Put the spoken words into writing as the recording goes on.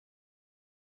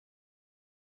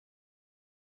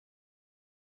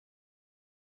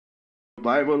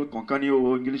Bible, konkani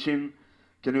o Englishin.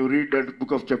 Can you read that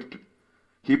book of chapter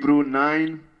Hebrew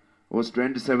 9 verse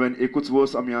 27? Ekuts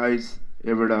verse ami eyes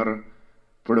evedar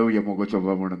padavya mogocho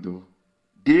babandu.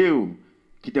 Dev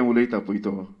kitem uleita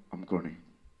puito amkoni.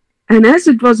 And as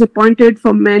it was appointed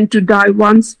for men to die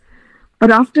once,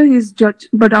 but after this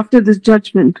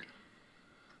judgment.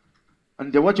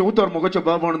 And dewache utor mogocho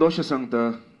babandu she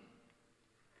sangta.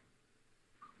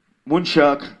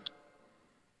 Munshak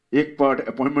एक part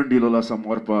appointment दिलोला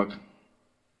समोरपाक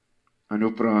आणि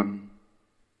उपरांत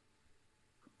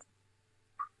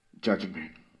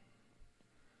judgment.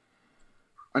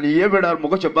 आणि हे वेळार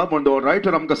मोगोचे बाबंडो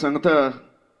writer आमकां सांगता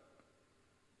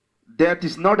death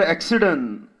is not an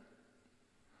accident.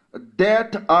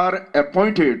 Death are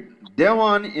appointed.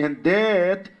 देवान in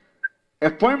death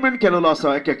appointment केलेलो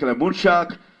आसा एक एकल्या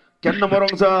मनशाक केन्ना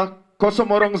मरोंक जा कसो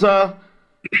मरोंक जा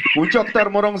खंयच्या वक्तार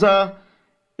मरोंक जा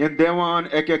in देवान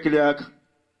एक एकल्याक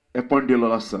appoint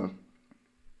दिलेलो आसा.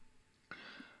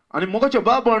 आणि मोगोचे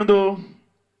बाबंडो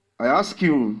I ask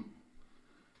you,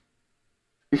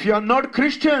 if you are not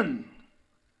Christian,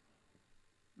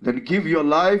 then give your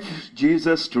life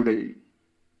Jesus today.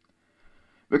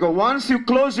 Because once you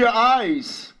close your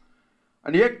eyes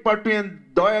and ek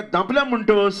partuyen doya dampla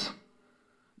muntos,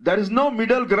 there is no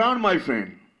middle ground, my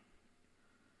friend.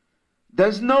 There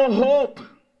is no hope.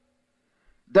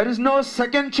 There is no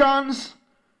second chance.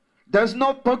 There is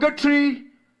no purgatory.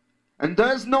 And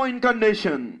there is no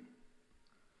incarnation.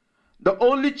 The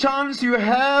only chance you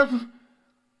have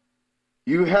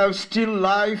still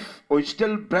life or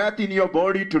still breath in your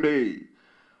body today.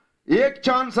 Ek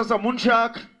chance asa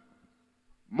munshak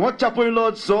mocha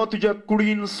poilo zo tuja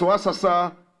kudin swas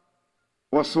asa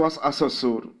o swas asa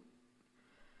sur.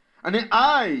 Ani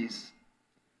eyes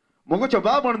mogocha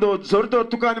babando zordo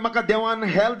tuka ani maka dewan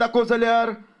hell dako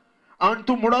zalyar an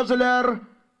tu muda zalyar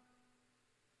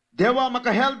dewa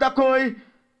maka hell dakoy.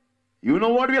 You know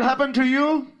what will happen to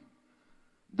you?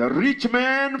 The rich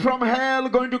man from hell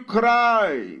going to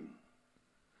cry.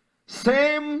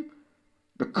 Same,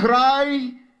 the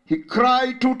cry, he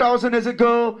cried 2000 years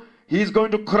ago. He is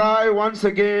going to cry once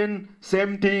again.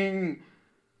 Same thing.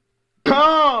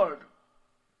 God,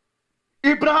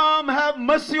 Abraham, have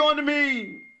mercy on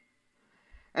me.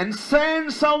 And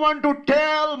send someone to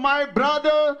tell my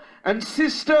brother and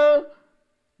sister,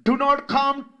 do not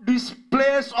come to this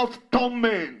place of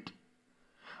torment.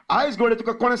 Eyes go to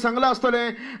kone sangla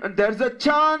astale, and there's a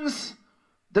chance,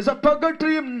 there's a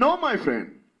purgatory. No, my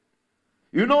friend.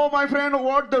 You know, my friend,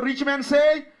 what the rich man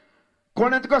say?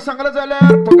 Kone tuka sangla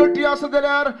zalyar, purgatory asa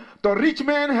zalyar, the rich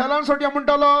man helan sotya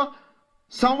muntalo.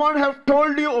 Someone have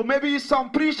told you, or maybe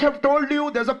some priest have told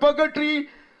you, there's a purgatory.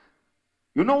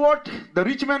 You know what the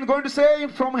rich man going to say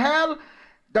from hell?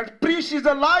 That priest is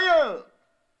a liar.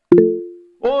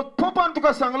 Oh, Popan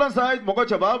tuka sangla side moga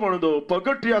jawab mondo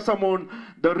purgatory asamon.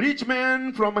 The rich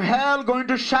man from hell going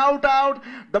to shout out,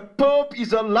 the Pope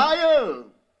is a liar.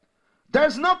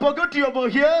 There's no purgatory over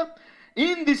here.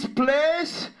 In this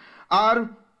place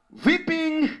are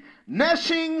weeping,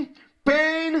 gnashing,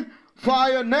 pain,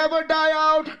 fire never die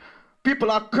out.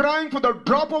 People are crying for the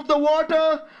drop of the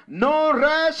water. No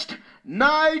rest,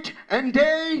 night and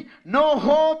day, no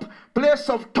hope, place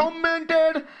of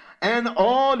tormented. And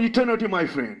all eternity, my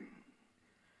friend.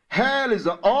 Hell is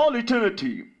all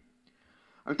eternity.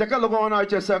 And take a look on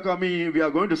Sakami. We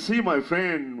are going to see, my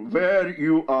friend, where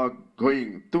you are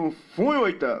going. To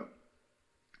Fuyoita.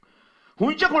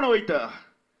 Huncha Konoita.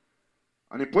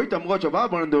 And a poita mocha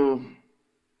babando.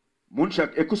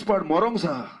 Munchak Ekuspar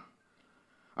Morongza.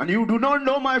 And you do not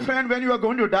know, my friend, when you are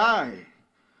going to die.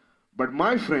 But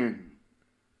my friend,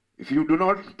 if you do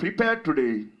not prepare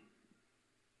today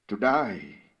to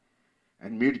die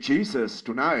and meet Jesus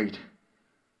tonight,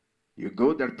 you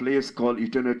go that place called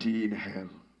eternity in hell.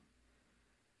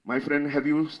 My friend, have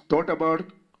you thought about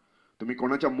तुम्ही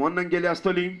कोणाच्या मनान गेले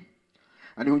आसतली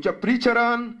आणि हुंच्या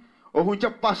प्रिचरान ओ हुंच्या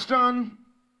पास्टान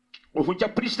ओ हुंच्या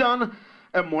प्रिस्टान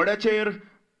मोड्याचेर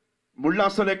मुडला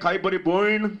आसतले काय बरी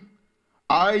भयण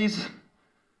आयज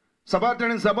सबार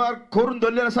ताणें जबार करून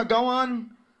दवरलेले आसा गांवान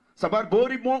सबार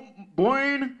बरी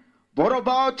भयण बरो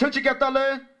भाव चर्चीक येताले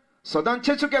सदां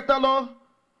चर्चीक येतालो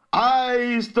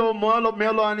आयज तो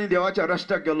मेलो आनी देवाच्या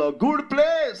रस्त्याक गेलो गुड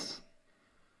प्लेस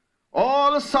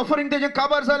ऑल सफरिंग तेजें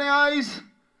काबार जालें आयज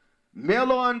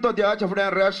मेलो आनी तो देवाच्या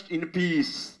फुड्यान रेस्ट इन पीस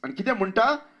आनी कितें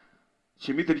म्हणटा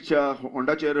शिमितरीच्या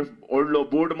होंडाचेर व्हडलो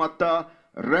बोर्ड मारता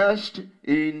रेस्ट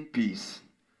इन पीस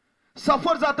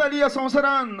सफर जाताली ह्या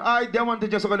संवसारान आयज देवान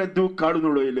तेजें सगळें दूख काडून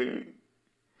उडयलें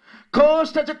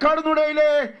कश्ट ताचें काडून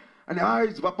उडयलें आनी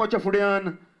आयज बापाच्या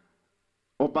फुड्यान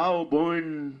ओ भाव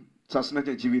भयण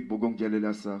सासणाचें जिवीत भोगूंक गेलेलें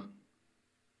आसा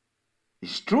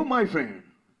It's true, my friend.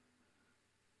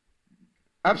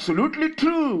 Absolutely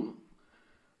true.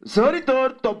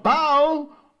 Zoritor to bow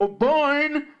or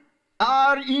born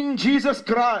are in Jesus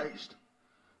Christ.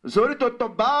 Zoritor to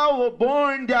bow or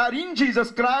born, they are in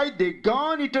Jesus Christ. They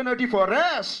gone eternity for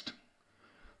rest.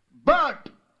 But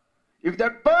if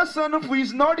that person who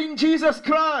is not in Jesus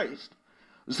Christ,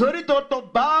 Zoritor to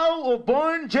bow or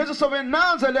born Jesus of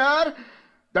Nazareth,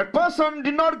 that person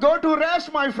did not go to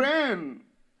rest, my friend.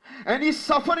 And his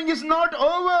suffering is not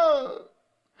over.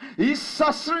 His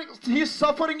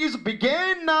suffering is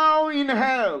began now in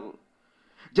hell.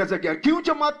 ज्या जाग्यार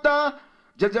किवचे मारता,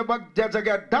 ज्या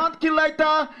जाग्यार दांत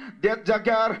किल्लायता, त्या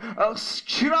जाग्यार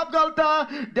शिराप घालता,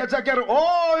 त्या जाग्यार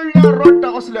ओल्ड रोडटा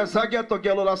असल्या जाग्यार तो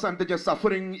गेलो आसा आनी तेचे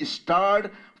suffering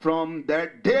start from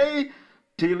that day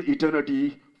till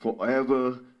eternity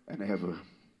forever and ever.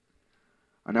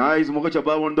 And eyes mogacha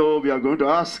bawando, we are going to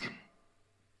ask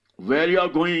where you are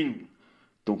going.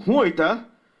 तो हूं वयता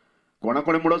कोणा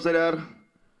कोणे म्हणत जाल्यार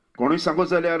कोणूय सांगत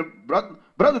जाल्यार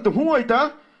ब्रदर तूं हूं वयता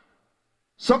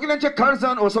सगळ्यांच्या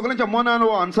काळजान वा सगळ्यांच्या मनान हो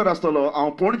आन्सर आसतलो हांव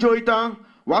पणजे वयता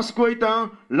वास्को वयता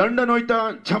लंडन वयता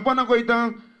जपानाक वयता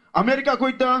अमेरिकाक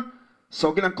वयता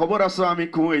सगळ्यांक खबर आसा आमी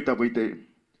खंय वयता पळय ते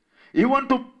इवन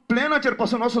तूं प्लेनाचेर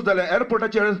पासून वचत जाल्यार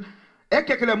एअरपोर्टाचेर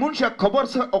एकल्या मनशाक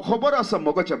खबर आसा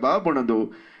मोगाच्या बाबणदो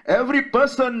every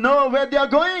person know where they are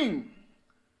going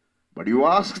but you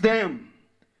ask them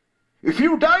if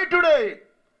you die today,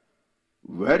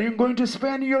 where are you going to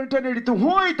spend your eternity? Tu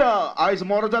hoita eyes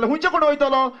moro jala huncha kono hoita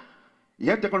lo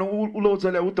yente kono ulo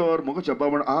jala utor mogacha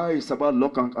baban ay saba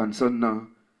lokank ansanna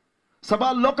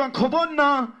saba lokank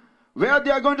khobonna where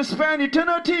they are going to spend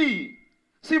eternity.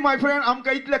 See my friend,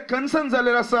 amka itle concern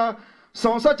jale asa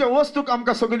संसाच्या वस्तूक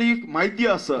आमकां सगळी माहिती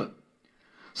आसा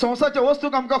संसाच्या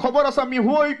वस्तूक आमकां खबर आसा मी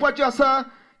हूं वयपाचें आसा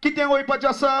कितें वयपाचें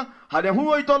आसा हाल्या हूं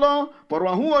वयतलो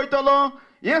परवा हूं वयतलो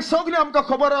हे सगळें आमकां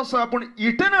खबर आसा पूण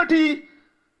इटर्निटी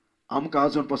आमकां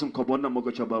आजून पासून खबर ना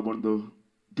मोगाच्या बाबंदो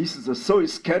दिस इज सो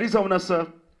स्कॅरी जावन आसा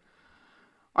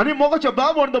आनी मोगाच्या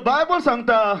बाबंदो बायबल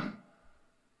सांगता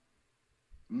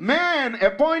मॅन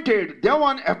अपॉइंटेड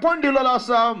देवान अपॉइंट दिलेलो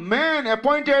आसा man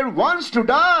appointed ones to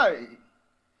di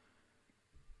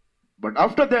but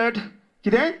after that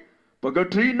कितें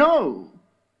purgatory no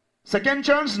second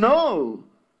chance no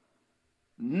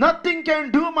nothing can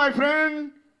do my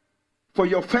friend for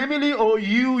your family or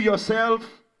you yourself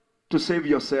to save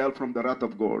yourself from the wrath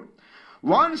of God.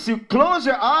 Once you close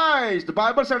your eyes, the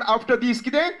Bible said after this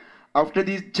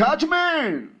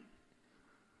judgment,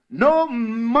 no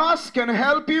mass can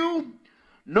help you,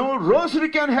 no rosary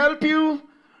can help you,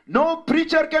 no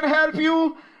preacher can help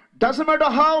you. Doesn't matter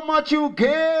how much you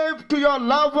gave to your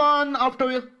loved one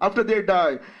after they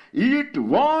die, it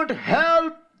won't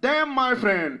help them, my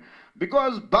friend,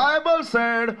 because Bible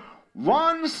said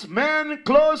once man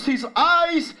close his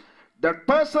eyes, that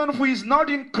person who is not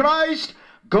in Christ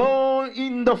go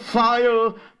in the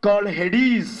fire called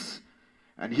Hades,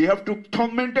 and he have to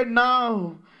tormented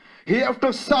now. He have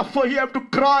to suffer. He have to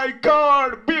cry,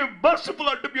 God, be merciful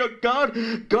unto me, God.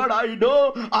 God, I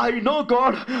know,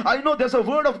 God. I know there's a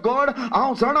word of God.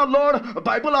 I'll say, Lord,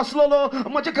 Bible aslolo.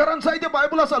 Mache karan saide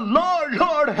Bible asa.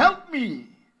 Lord, help me.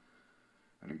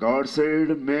 And God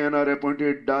said, men are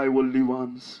appointed die only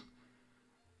once.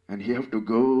 And he have to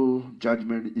go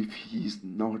judgment if he is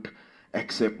not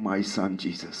accept my son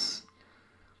Jesus.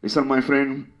 Listen, my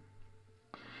friend.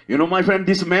 You know, my friend,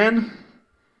 this man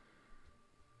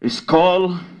is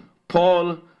called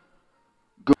Paul.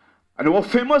 And he was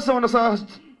famous on a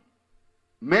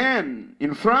man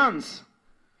in France.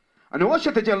 And he was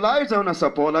at the lives on a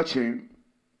Paula chain.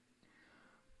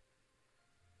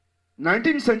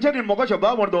 19th century in Mogacha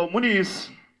Babando Muni is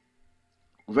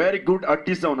very good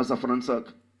artist on a France.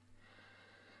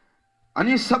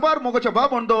 आणि सबार मोगाच्या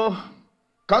बाबंदो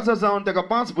काजा जावन तेका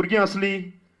 5 भुरगीं असली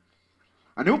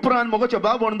आनी उपरांत मोगाच्या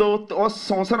बाबंदो तो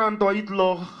संवसारान तो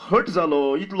इतलो हट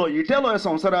जालो इतलो इटेलो ह्या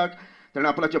संवसाराक ताणें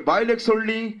आपल्याच्या बायलेक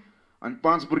सोडली आनी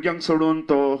 5 भुरग्यांक सोडून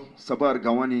तो सबार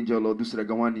गांवांनी गेलो दुसऱ्या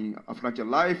गांवांनी आपणाचें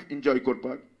लायफ एन्जॉय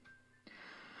करपाक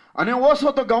आनी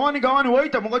असो तो गांवांनी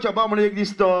वयता मोगाच्या बाब म्हणून एक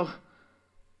दीस तो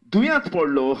दुयेंत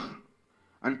पडलो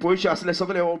आनी पयशे आसले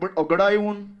सगळे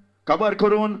ओगडायून काबार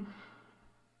करून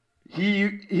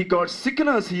he got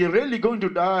sickness. He really going to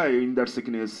die in that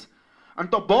sickness.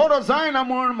 And to boro zaina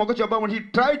mon mogacha ba he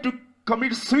tried to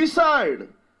commit suicide.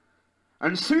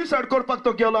 And suicide korpak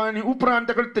to gelo ani upran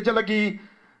teja lagi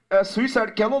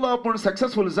suicide kelo pun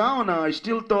successful zauna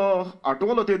still to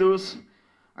atolo tedus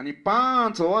ani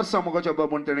 5 Varsha mogacha ba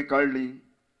mon tene काढली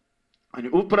आणि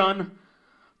उपरांत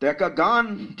तेका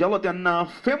गान गेलो तेन्ना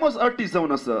famous artist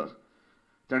जावन आसा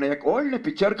ताणें एक व्हडलें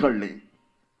पिक्चर काडलें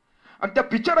आणि त्या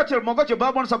पिक्चराचेर मोगाचें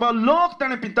बाबण सभा लोक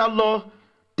ताणें पिंताल्लो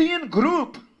 3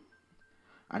 ग्रुप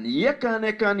आनी एकान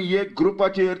एक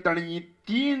ग्रुपाचेर ताणें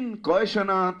 3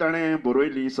 क्वेशनां ताणें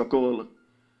बरयलीं सकयल.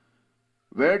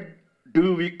 Where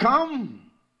do we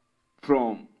come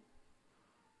from?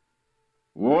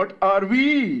 What are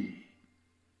we?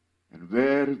 And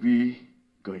where we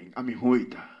going? आमी हूंय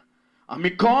वयता? आमी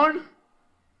कोण?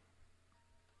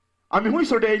 आमी हूंय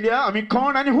सोडयल्या? आमी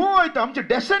कोण आनी हूंय वयता? आमचें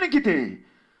डेस्टिनी कितें?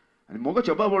 आनी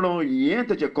मोगाचें बाबडो हें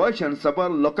तेजें क्वेशन सभा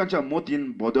लोकांच्या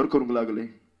मोतीन बदर करूंक लागले.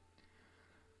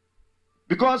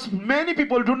 Because many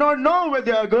people do not know where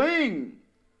they are going.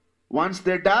 Once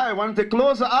they die, once they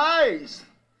close their eyes.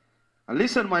 And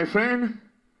listen, my friend.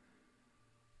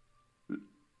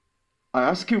 I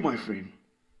ask you, my friend.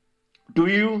 Do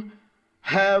you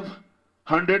have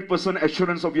 100%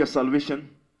 assurance of your salvation?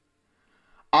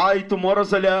 I tomorrow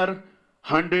zalyar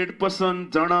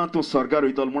 100% jana tu sargar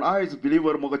witol. Mun I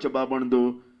believer mogacha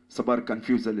babandu sabar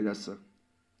confused zalile asa.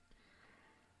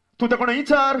 Tu takona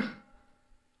ichar.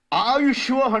 Are you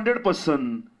sure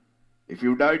 100%? If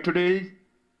you die today,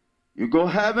 you go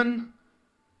heaven.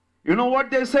 You know what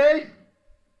they say?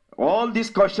 All this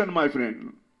question, my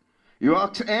friend. You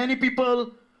ask any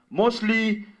people,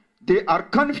 mostly they are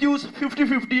confused,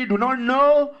 50-50, do not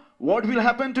know what will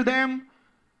happen to them.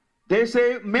 They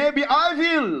say, maybe I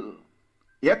will.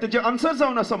 Yet the answer is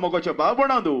na samogacha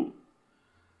babanadu.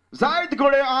 Zaid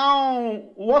gode aw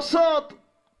wasat.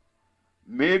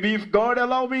 Maybe if God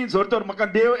allow me, Zortor maka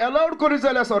Dev allowed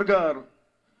korizala sargar.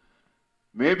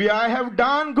 Maybe I have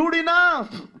done good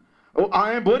enough. Oh,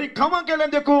 I am bori kama kela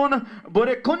dekun,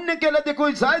 bore kunne kela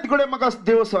dekun, zaid gode maka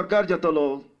Dev sargar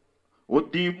jatalo.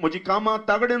 Oddi moji kama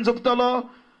tagaden zuptalo,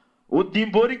 oddi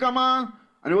bori kama,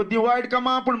 and oddi wide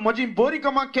kama, pun moji bori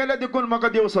kama kela dekun maka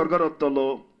Dev sargar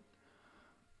ottalo.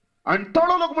 And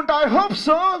tolo lokmunta, I hope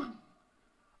so.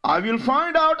 I will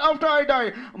find out after I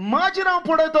die. Majira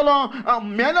podetalo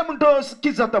mela muntos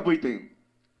kizata poite.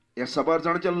 Ya sabar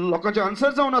janache lokache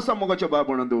answer zauna samogache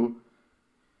babanadu.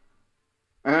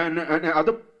 And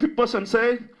other person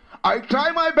say, I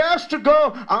try my best to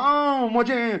go.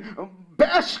 Moje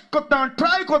best kota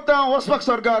try kota waspak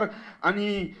sargar.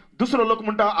 Ani dusro lok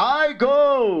munta I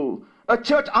go a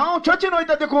church. Church no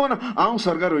ita dekon.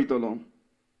 Sargar hoitalo.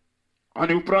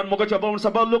 Ani upran mogache baban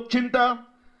sabal lok chinta.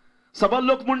 Sabal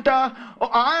lok munta, oh,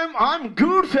 I'm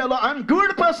good fellow, I'm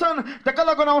good person.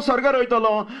 Tekalago now sargar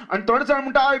hoitalo. And third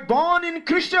time munta, I born in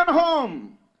Christian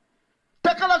home.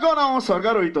 Tekalago now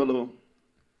sargar hoitalo.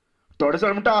 Third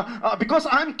time munta, because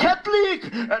I'm Catholic.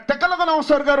 Tekalago now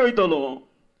sargar hoitalo.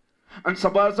 And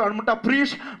sabal munta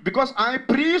preach, because I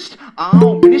preached.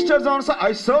 Ministers answer,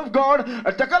 I serve God.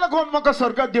 Tekalago maka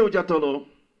sargar deu jatalo.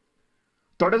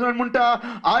 Third time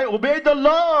munta, I obey the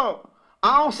law.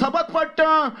 Sabat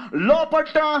patta, law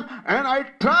patta, and I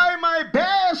try my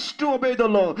best to obey the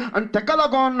law. And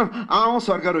tekalagon,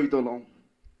 sargar hoitalo.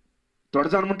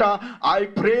 Todjan munta, I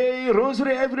pray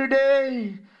rosary every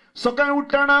day. Sokai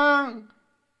uttana,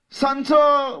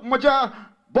 sanso, moja,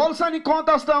 bolsani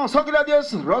konta sta, sogla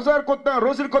des, rosary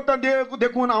kotta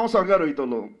dekun, sargar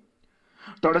hoitalo.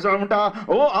 Todjan munta,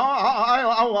 oh,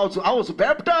 I was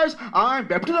baptized, I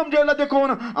baptism jela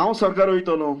dekun, sargar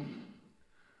hoitalo.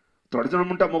 Todjan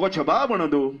munta mogacha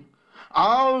babanadu.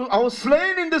 I was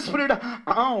slain in the spirit.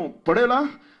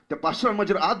 Padela. The pastor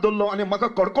major adollo and maka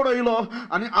korkodoilo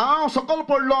and sokol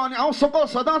podlo and sokol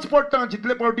sadans porta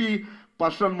jitle party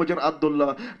pastor major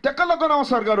adolla. Tekalagon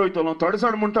sargar hoitalo.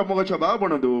 Todjan munta mogacha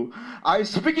babanadu. I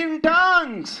speak in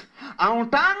tongues.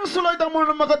 Tongues loita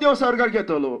mun maka deo sargar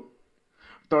getalo.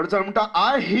 Todjan munta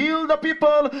I heal the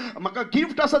people. Maka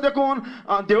gift asa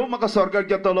dekon deo maka sargar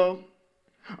getalo.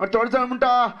 Todjan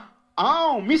munta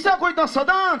misa koita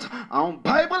sadans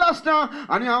Bible asna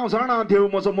ani zana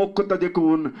dev mozo mokkota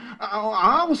dekun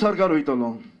sargar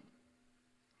hoitalo.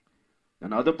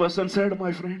 Another person said,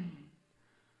 my friend,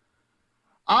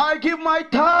 I give my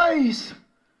tithes.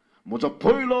 Mozo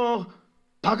poilo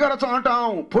pagara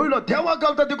chanta poilo deva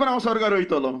galta dekun sargar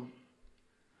hoitalo.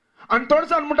 And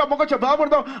todjan munta mogacha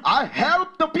babardo I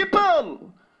help the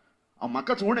people.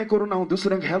 Maka chune koruna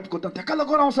dusrang help kota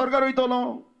tekalagon sargar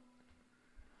hoitalo.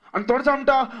 And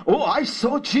Todjamta, oh, I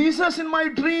saw Jesus in my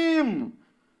dream.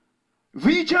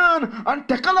 Vision and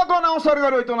tekalagon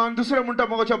sargar hoitalo. And dusre munta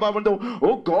mogacha babando,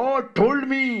 oh, God told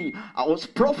me. I was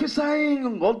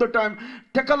prophesying all the time.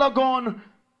 Tekalagon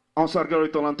sargar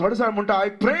hoitalo. And Todjam munta, I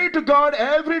pray to God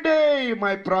every day,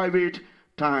 my private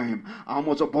time.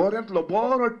 Amos a borent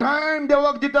lobor time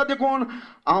devak dita dekon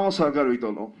sargar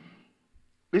hoitalo.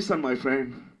 Listen, my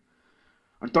friend.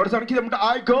 And Todjam kidamta,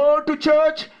 I go to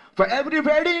church for every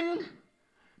wedding,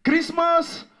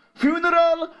 Christmas,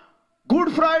 funeral, good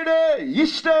Friday,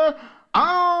 Easter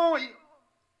हांव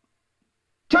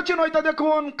चर्चीन वयता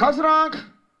देखून, काजरांक,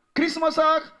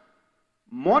 क्रिसमसाक,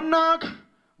 मोन्नाक,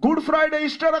 good Friday,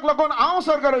 इस्टराक लागून हांव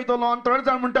स्वर्गार वयतलो. आनी थोडे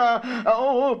जाण म्हणटा,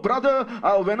 ओ brother,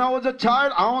 when I was a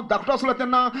child, हांव धाकटो आसलो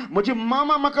तेन्ना म्हजी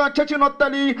मामा म्हाका चर्चीन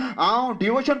व्हरताली, हांव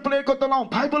डिवोशन प्ले करतलो, हांव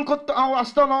बायबल हांव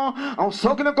वाचतलो, हांव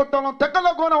सगळें करतलो, ताका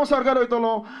लागून हांव स्वर्गार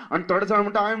वयतलो. आनी थोडे जाण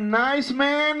म्हणटा, I am nice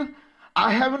man,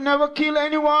 I have never kill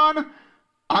any one,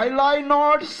 I lie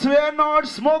not, swear not,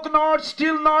 smoke not,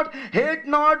 steal not, hate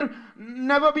not,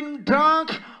 never been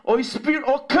drunk, or spirit,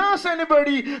 or curse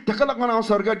anybody. ताका लागून हांव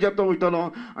स्वर्गार जेतो वयतलो.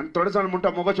 आनी थोडे जाण म्हणटा,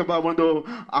 मोगाचे बाबंदो,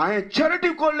 हांवें चॅरिटी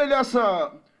केल्लेली आसा,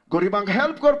 गरिबांक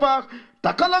हेल्प करपाक,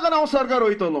 ताका लागून हांव स्वर्गार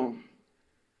वयतलो.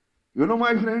 यू नो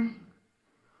माय फ्रेंड,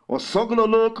 हो सगलो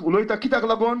लोक उलयता कित्याक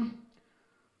लागून?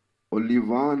 Only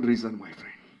one region my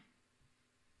friend.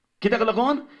 कित्याक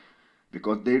लागून?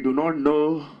 Because they do not know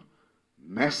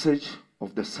message of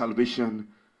the salvation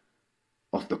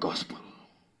of the gospel.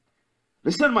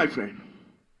 Listen, my friend.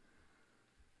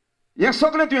 Yes,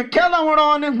 सगळें तुवें केलां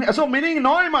म्हणून हेचो मिनींग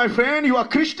न्हय, my friend. You are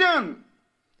Christian.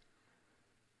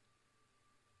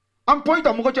 आमी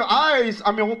पळयता मुगोचे आयज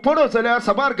आमी पळोवंक जाल्यार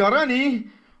साबार घरांनी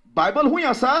बायबल खूंय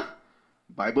आसा?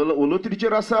 बायबल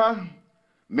उलोत्रीचेर आसा,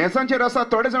 मेजांचेर आसा.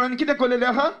 थोडे जाणांनी कितें केलेलें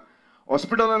आहा?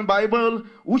 हॉस्पिटलान बायबल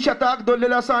उशेताक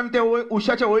दवरलेलें आसा आनी ते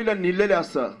उशाच्या वयल्यान न्हिदलेले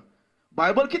आसा.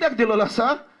 बायबल कित्याक दिलेलो आसा?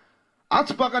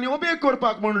 आचपाक आनी उबेग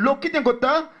करपाक. म्हणून लोक कितें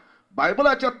करता?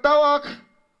 बायबलाच्या तावाक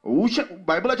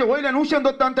बायबलाच्या वयल्यान उशेन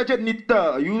दवरता आनी ताचेर न्हिदता.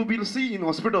 You we'll C in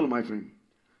hospital, my friend.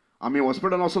 आमी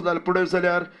हॉस्पिटलान वचत जाल्यार पळयत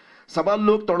जाल्यार साबार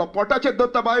लोक थोडो पोटाचेर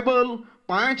दवरता बायबल,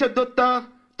 पांयाचेर दवरता,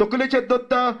 तकलेचेर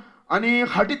दवरता, आनी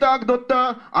हाटिताक दवरता,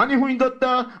 आनी खूंय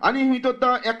दवरता, आनी खूंय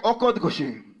दवरता. एक वखद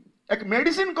कशें, एक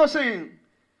मेडिसीन कशें.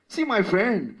 सी माय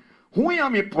फ्रेंड, खूंय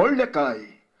आमी पडले काय,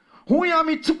 खूंय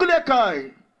आमी चुकले काय?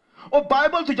 ओ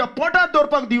बायबल तुज्या पोटात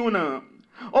दवरपाक दिवना,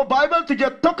 ओ बायबल तुज्या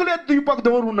तकलेत दिवपाक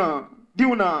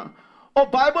दिवना, ओ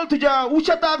बायबल तुज्या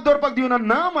उशेताक दवरपाक दिवना.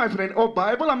 ना माय फ्रेंड, ओ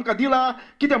बायबल आमकां दिला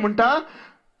कितें म्हणटा?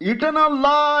 इटर्नल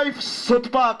लायफ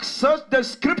सोदपाक. Search the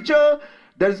scripture,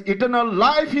 there is eternal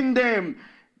life in them.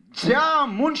 ज्या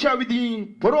मनशा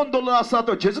विधी बरोवन दवरलो आसा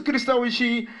तो जेजू क्रिस्ता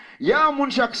विशीं, ह्या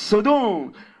मनशाक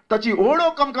सोदून ताची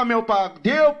ओळख आमकां मेवपाक,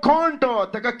 देव कोण तो,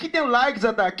 ताका कितें लायक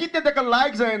जाता, कितें ताका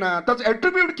लायक जायना, ताचो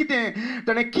एट्रिब्यूट कितें,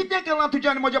 ताणें कितें केलां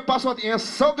तुज्या आनी म्हज्या पासवांत, हें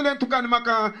सगळें तुका आनी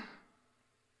म्हाका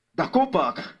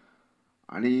दाखोवपाक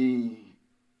आनी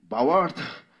भावार्थ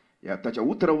ह्या ताच्या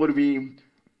उतरा वरवीं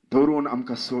धरून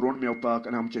आमकां सोडून मेवपाक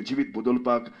आनी आमचें जिवीत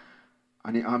बदलपाक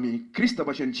आनी आमी क्रिस्त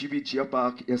भाशेन जिवीत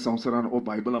जियेवपाक ह्या संवसारान हो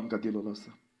बायबल आमकां दिलेलो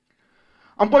आसा.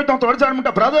 आमी पळयता थोडे जाण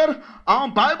म्हणटा, ब्रदर हांव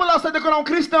बायबल आसा देखून हांव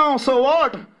क्रिस्तांव, सो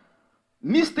वॉट?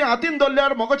 निस्तें हातीन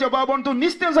दवरल्यार मोगाच्या बाबून तूं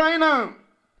निस्तें जायना.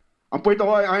 आमी पळयता,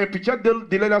 हय हांवें पिक्चर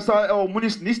दिलेलें आसा,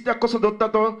 मनीस निस्त्याक कसो दवरता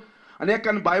तो, आनी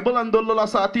एकान बायबलान दवरलेलो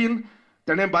आसा हातीन,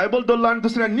 ताणें बायबल दवरला आनी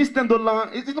दुसऱ्यान निस्तें दवरलां.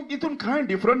 हितून कांय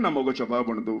डिफरंट ना मोगाच्या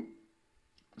बाबून. तूं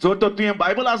जर तर तुवें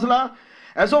बायबल आसला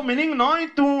हेजो मिनींग न्हय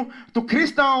तूं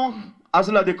क्रिस्तांव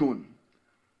आसला देखून.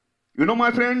 You know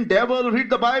my friend, devil read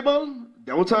the Bible,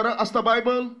 Devchar आसता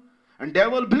बायबल, आनी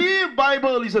devil believe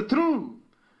Bible is a true.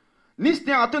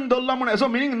 निस्तें हातीन दवरला म्हूण हेजो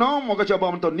मिनींग न्हय मोगाच्या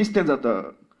बाबून तो निस्तें जाता.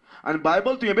 आनी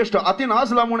बायबल तुवें बेश्टो हातीन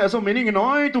आसला म्हूण हेजो मिनींग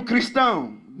न्हय तूं क्रिस्तांव.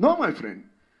 No my friend.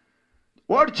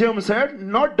 What James said,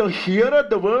 not the hearer of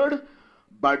the word,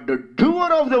 but the doer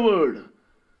of the word.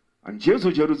 And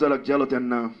जेजू जेरुसलेमाक गेलो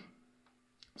तेन्ना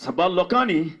साबार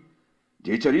लोकांनी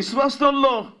जेचेर विश्वास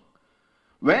दवरलो.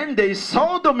 When they saw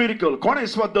the miracle, कोणें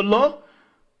विश्वास दवरलो?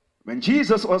 When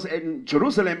Jesus was in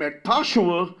Jerusalem at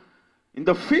Passover, in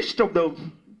the feast of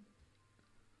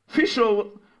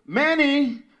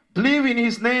many believe in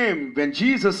his name. When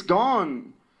Jesus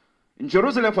gone in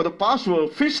Jerusalem for the Passover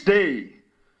feast day,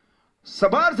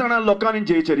 साबार जाणां लोकांनी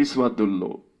जेचेर विश्वास दवरलो.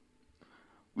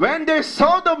 When they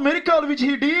saw the miracle which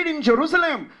he did in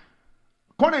Jerusalem,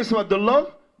 कोणें विश्वास दवरलो?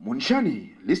 मनशांनी.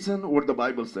 Listen what the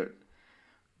Bible said.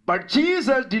 But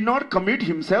Jesus did not commit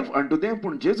himself unto them.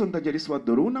 पूण जेजून ताचेर विश्वास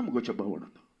दवरूं ना मुगोच्या भावांनो.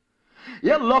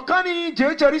 ह्या लोकांनी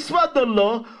जेचेर विश्वास दवरलो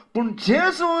पूण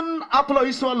जेजून आपलो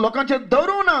विश्वास लोकांचेर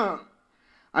दवरूं ना.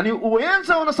 आनी हें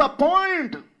जावन आसा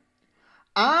पॉयंट.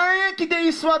 हांवें कितें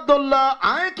विश्वास दवरला,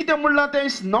 हांवें कितें म्हणलां तें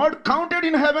is not counted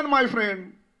in heaven my friend.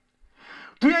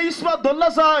 तुवें विश्वास दवरला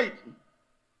जायत.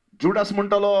 जुडास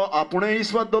म्हणटालो आपुणें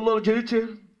विश्वास दवरलो जेचेर.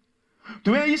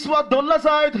 तुवें विश्वास दवरला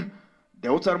जायत.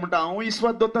 देवचार म्हणटा हांव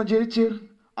विश्वास दवरता जेचेर.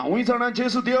 हांवूय जाणा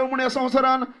जेजू देव म्हूण ह्या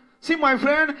संवसारान. सी माय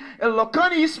फ्रेंड,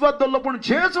 लोकांनी विश्वास दवरलो पूण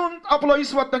जेजून आपलो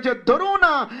विश्वास ताचेर धरूं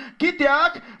ना.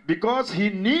 कित्याक? Because he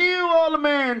knew all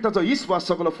man. ताचो विश्वास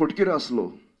सगळो फुटकीर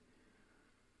आसलो.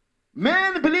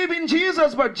 Men believe in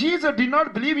Jesus, but Jesus did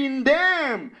not believe in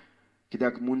them.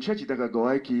 कित्याक मनशाची ताका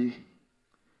गोवाय की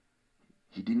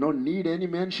he did not need any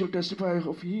man should testify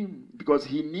of him because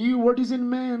he knew what is in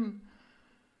man.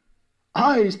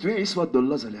 आयज तुवें इसवात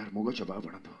दवरला जाल्यार मोगाच्या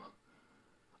बाबणाचो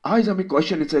आयज आमी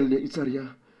question विचारया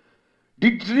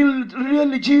Did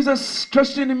really Jesus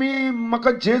trust in me?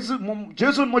 म्हाका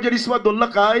जेजून म्हजेर विश्वास दवरला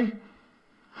काय?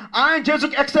 हांवें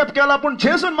जेजूक एक्सेप्ट केला पूण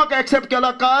जेजून म्हाका एक्सेप्ट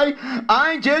केला काय?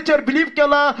 हांवें जेचेर बिलीव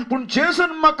केला पूण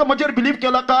जेजून म्हाका म्हजेर बिलीव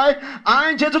केला काय?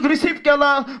 हांवें जेजूक रिसीव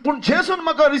केला पूण जेजून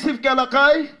म्हाका रिसीव केला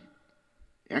काय?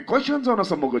 हे क्वेश्चन जावन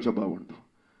आसा मोगाच्या भावंडो.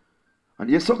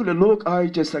 आनी हे सगळे लोक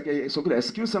आयचे सगळे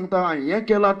एक्सक्यूज सांगता हांवें हें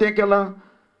केलां तें केलां.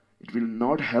 It will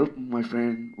not help my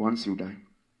friend once you die.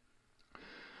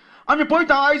 आमी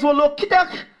पळयता आयज हो लोक कित्याक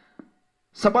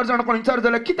सबार जाण कोण विचार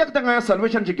जाल्यार कित्याक तांकां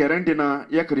सल्वेशनची गॅरंटी ना.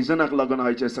 एक रिजनाक लागून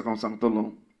आयचे हांव सांगतलो.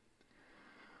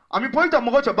 आमी पळयता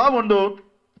मोगाच्या भावंडो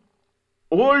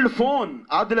ओल्ड फोन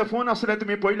आदले फोन आसले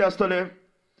तुमी पयले आसतले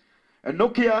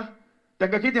नोकिया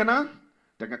तांकां कितें ना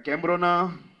तांकां कॅमेरो ना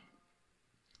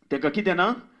तांकां कितें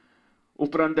ना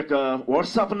उपरांत ताका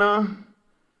वॉट्सॲप ना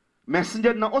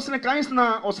मॅसेंजर ना असलें कांयच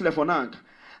ना असल्या फोनाक.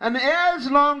 And as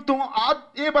long तूं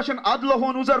हे भाशेन आदलो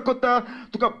फोन उजार करता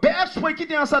तुका बेस्ट पळय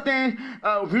कितें आसा तें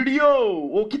व्हिडियो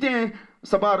वो कितें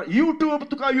सबार यूट्यूब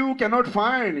तुका यू कॅनॉट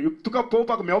फायंड तुका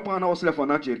पळोवपाक मेळपा ना असल्या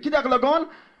फोनाचेर. कित्याक लागून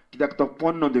कित्याक तो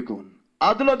पोन्नो देखून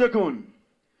आदलो देखून.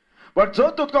 बट जर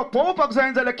तुका पळोवपाक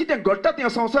जाय जाल्यार कितें घडटा तें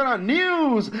संवसारान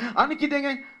न्यूज आनी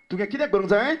कितें तुवें कितें करूंक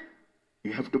जाय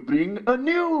you have to bring a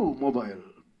new mobile.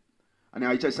 आनी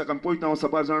आयच्या दिसाक आमी पळयता हांव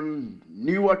सबार जाण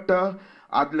न्यू हाडटा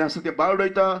आदले आसा ते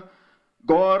बाळडयता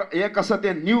गोर एक आसा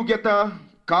ते न्यू घेता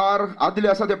कार आदले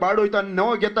आसा ते बाळडयता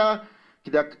नवो घेता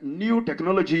कित्याक न्यू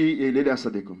टॅक्नोलॉजी येयलेली आसा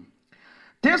देखून.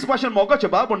 तेच भाशेन मोगाचे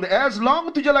भावंड एज लॉंग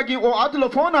तुजे लागीं हो आदलो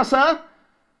फोन आसा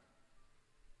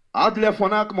आदल्या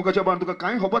फोनाक मोगाच्या भावन तुका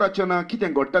कांय खबर आसचें ना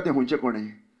कितें घडटा तें खंयचें कोणें.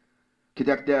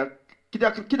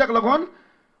 कित्याक लागून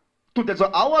तूं तेजो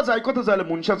आवाज आयकता जाल्यार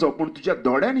मनशाचो पूण तुज्या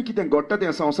दोळ्यांनी कितें घडटा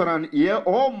तें संवसारान हे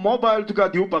हो मोबायल तुका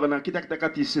दिवपाक ना कित्याक ताका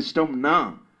ती सिस्टम ना.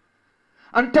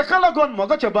 आनी ताका लागून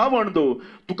मोगाच्या भावंडो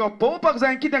तुका पळोवपाक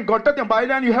जाय कितें घडटा तें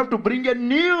भायल्यान you have to bring a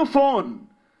new phone.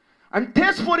 आनी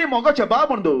तेच परी मोगाच्या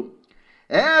भावंडो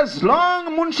एज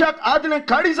लॉंग मनशाक आदलें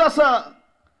काळीज आसा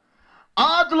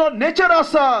आदलो नेचर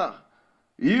आसा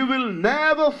you will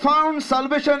never found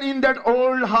salvation in that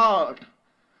old heart.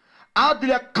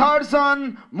 आदल्या काळजान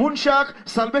मनशाक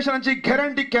सल्वेशनाची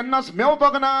गॅरंटी केन्नाच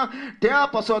मेळपाक ना. त्या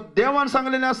पासत देवान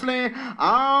सांगलेलें असलें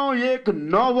हांव एक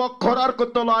नवो करार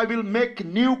करतलो I will make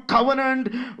new कव्हनंट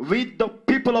with the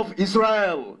people of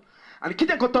Israel. आनी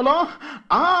कितें करतलो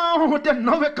हांव ते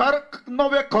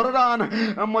नवे करारान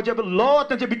म्हजे लॉ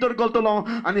तेचे भितर घालतलो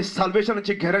आनी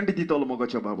सल्वेशनाची गॅरंटी दितलो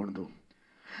मोगाच्या भावंडो.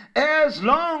 एज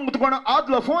लॉंग तुकोण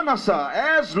आदलो फोन आसा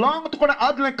एज लॉंग तुकोण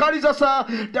आदलें काळीज आसा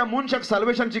त्या मनशाक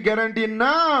सल्वेशनची गॅरंटी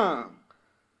ना.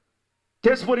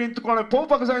 तेच परी तुकोण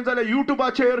पळोवपाक जाय जाल्यार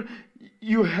युट्यूबाचेर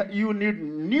यू नीड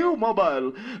न्यू मोबायल.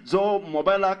 जो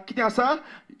मोबायलाक कितें आसा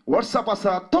वॉट्सॲप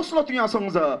आसा तसलो तुवें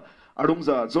आसूंक जाय हाडूंक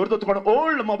जाय. जर तर तुकोण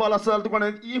ओल्ड मोबायल आसा जाल्यार तुकोण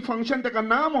ही फंक्शन ताका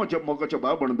ना मोगाच्या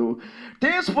भावंडो.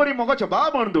 तेच परी मोगाच्या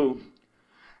भावंडो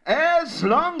एज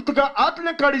लॉंग तुका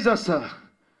आदलें काळीज आसा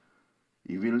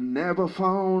you will never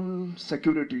found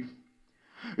security.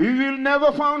 You will never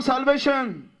found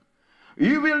salvation.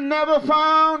 You will never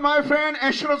found, my friend,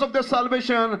 assurance of the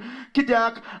salvation.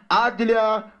 कित्याक आदल्या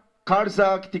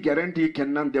काळजाक ती गॅरंटी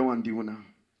केन्ना देवान दिवना.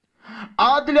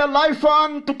 आदल्या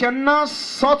लायफान तूं केन्नाच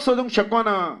सोद सोदूंक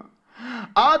शकना.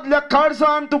 आदल्या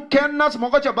काळजान तूं केन्नाच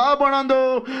मोगाच्या भावंडो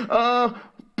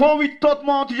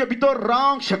पवित्रत्व तुजे भितर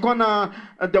रावंक शकना.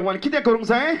 देवान कितें करूंक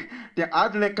जाय तें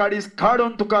आदलें काळीज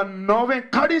काडून तुका नवें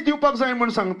काळीज दिवपाक जाय म्हूण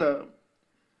सांगता.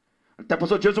 त्या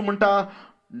पासून जेजू म्हणटा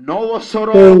नवो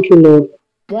सोरो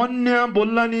पोन्न्या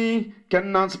बोल्लांनी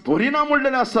केन्नाच भरिना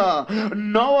म्हणलेलें आसा.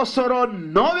 नवो सोरो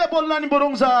नव्या बोल्लांनी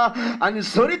बरोवंक जाय आनी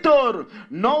जरी तर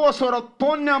नवो सोरो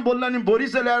पोन्न्या बोल्लांनी बरी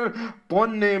जाल्यार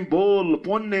पोन्नें बोल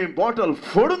पोन्नें बॉटल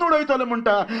फोडून उडयतले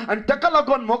म्हणटा. आनी ताका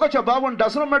लागून मोगाच्या भावन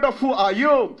doesn't matter who are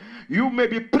you. You may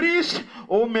be priest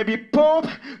or may be pope,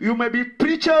 you may be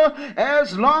preacher,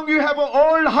 as long you have an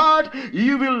old heart,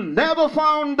 you will never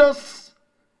find the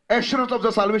assurance of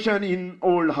the salvation in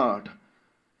old heart.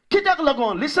 कित्याक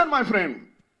लागून listen my friend.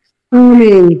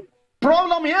 Amen.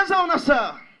 Problem हे जावन आसा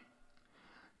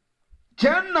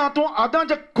जेन्ना तूं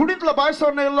आदांच्या कुडींतलो भायर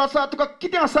सरून येयल्लो आसा तुका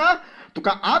कितें आसा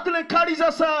तुका आदलें काळीज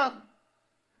आसा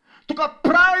तुका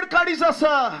प्रायड काळीज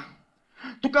आसा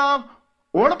तुका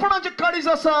ओडपणाचें काळीज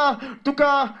आसा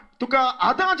तुका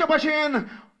आदांच्या भाशेन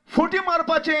फुटी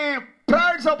मारपाचें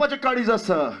प्रायड जावपाचें काळीज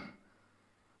आसा.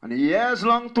 आनी एज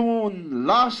लॉंग तूं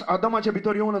लास्ट आदमाच्या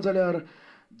भितर येवना जाल्यार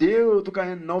देव तुका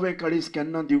हें नवें काळीज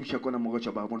केन्ना दिवंक शकना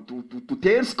मोगाच्या बाबा. तूं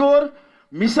तेर्स कर,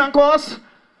 मिसांक वच,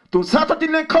 तूं जाता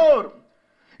तितलें कर.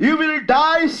 You will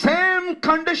die same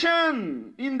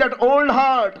condition in that old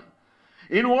heart.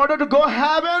 In order to go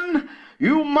heaven,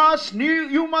 you must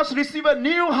receive a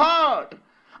new heart.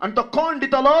 And to kon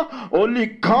ditalo, only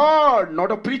God,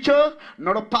 not a preacher,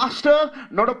 not a pastor,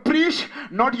 not a priest,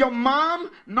 not your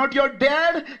mom, not your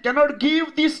dad, cannot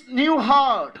give this new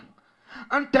heart.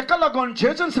 And teka lagon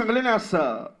Jesus sanglene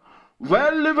asa,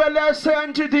 well I say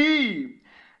unto thee,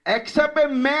 except a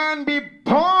man be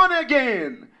born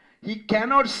again, he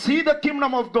cannot see the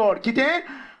kingdom of God. Kite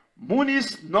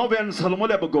munis noven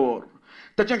salmole bagor.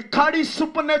 Tachen khadi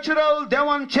supernatural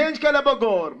devan change kela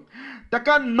bagor.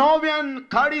 Taka noven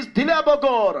khadis dile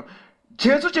bagor.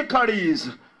 Jesus che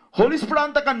khadis. Holy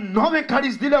Spirit taka noven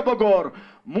khadis dile bagor.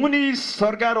 Munis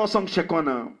sargar osang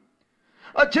shekona.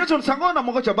 Jesus sangona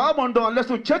mogo jawab mondo unless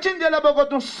tu churchin dile bagor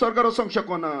tu sargar osang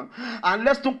shekona.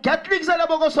 Unless tu Catholic dile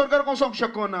bagor sargar osang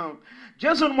shekona.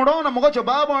 Jesus mudona mogo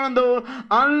jawab mondo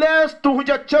unless tu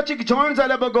hunja church ki join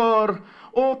zale bagor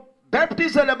o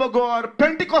Baptist zale bagor,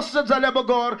 Pentecostal zale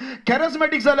bagor,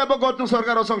 Charismatic zale bagor tu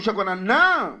sargar osang shekona.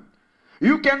 Na.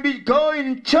 You can be go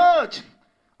in church.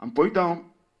 I'm point down.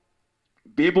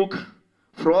 Bebuk,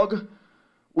 frog,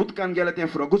 utkan gela ten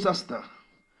frogus asta.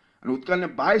 And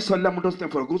utkalne bai solla mutos ten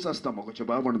frogus asta mogo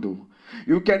jawab mondo.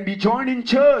 You can be joined in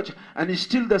church and is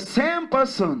still the same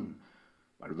person.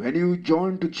 But when you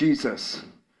join to Jesus,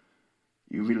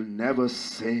 you will never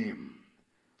same.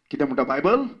 Kita muta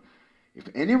Bible. If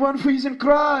anyone who is in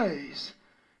Christ,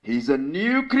 he is a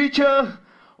new creature.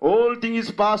 All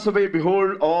things pass away.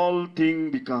 Behold, all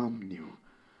things become new.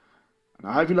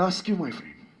 And I will ask you, my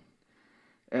friend,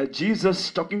 as Jesus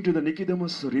talking to the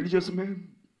Nicodemus, religious man,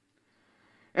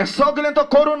 as soglen to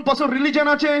korun pasu religion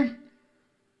ache,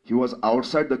 he was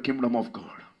outside the kingdom of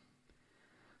God.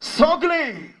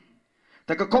 Soglen.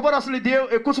 Taka खबर असली देव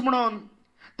एकूच म्हणून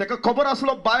ताका खबर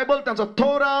असलो Bible तांचो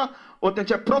थोरा ओ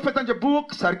तांचे प्रोफेटांचे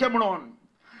बूक सारखे म्हणून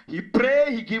he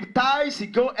pray, he give tithes, he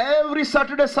go every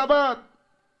Saturday Sabbath,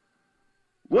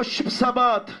 worship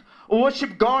Sabbath,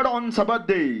 worship God on Sabbath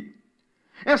day.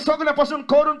 हे सगळ्यापासून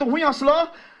करून तो हुंय असलो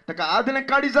ताका आदलें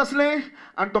काडीज असलें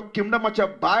आनी तो किंगडमाच्या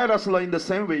भायर असलो. In the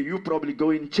same way you probably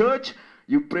go in church,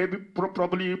 you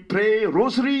probably pray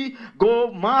rosary,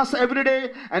 go mass every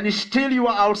day, and still you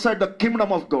are outside the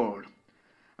kingdom of God.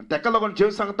 And teka lagon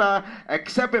Jesus sangta,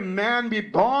 except a man be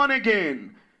born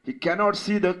again, he cannot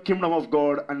see the kingdom of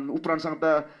God. And upran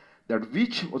sangta, that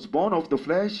which was born of the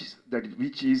flesh, that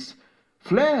which is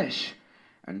flesh,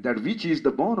 and that which is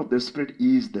the born of the spirit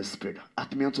is the spirit.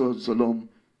 Atmiyancho zolom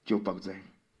jopak jay.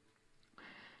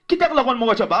 Kitak lagon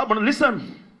mogacha ba?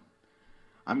 Listen,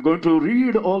 I'm going to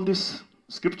read all this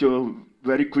scripture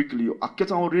very quickly.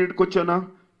 Akkecha read kochana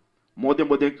mode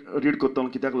read kotan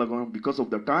kitak lagon because of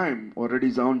the time already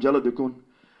zaun jala dekun.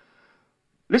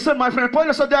 Listen my friend,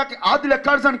 पहिले सद्याक आदले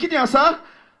काळजान कितें आसा?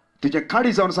 तुजे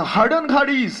काळीज जावन आसा harden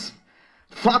काळीज,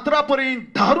 फातरा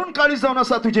पर्यंत धारून काळीज जावन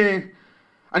आसा तुजें.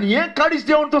 आनी हें काळीज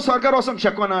देंवन तूं स्वर्गार वचोंक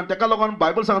शकना. ताका लागून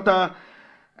बायबल सांगता,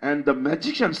 and the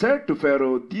magician said to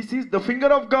Pharaoh, this is the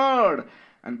finger of God.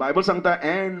 And Bible सांगता,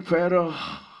 and Pharaoh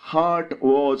heart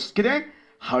was कितें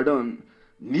hardened,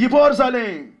 निबोर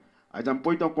जालें. आज आमी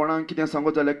पळयता कोणाक कितें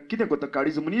सांगत जाल्यार कितें करता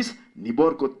काळीज मनीस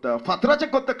निबोर करता, फातराचें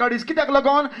करता काळीज. कित्याक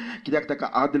लागून? कित्याक ताका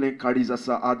आदलें काळीज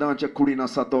आसा, आदांच्या कुडीन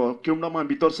आसा तो, किंगडमान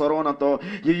भितर सरोना तो.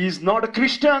 He is not a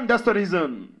Christian, that's the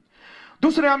region.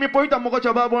 दुसरें आमी पळयता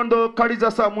मोगाच्या बाबंद काळीज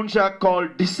आसा मनशाक कॉल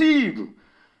डिसीव.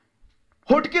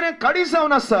 होटकिरें काळीज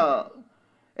जावन आसा.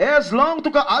 एज लॉंग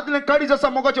तुका आदलें काळीज आसा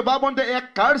मोगाच्या बाबंद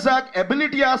एक काळजाक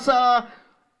एबिलिटी आसा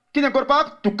कितें करपाक,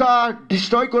 तुका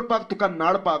डिस्ट्रॉय करपाक, तुका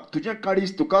नाडपाक, तुजें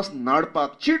काळीज तुकाच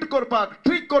नाडपाक, चीट करपाक,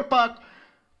 ट्रीक करपाक.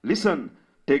 Listen,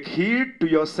 take heed to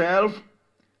your self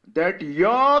that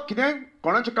यो कितें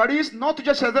कोणाचें काळीज, नो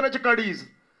तुज्या शेजाऱ्याचें काळीज,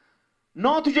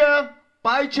 नो तुज्या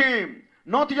पायचें,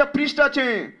 नो तुज्या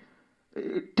प्रिश्टाचें.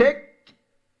 Take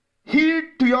heed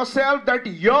to yourself that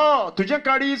तुझे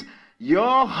काळीज,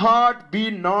 your heart be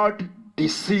not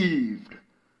deceived.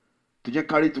 तुझे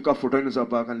काळीज तुका फुटोवन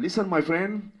जावपाक. And listen my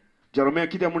friend, Jeremiah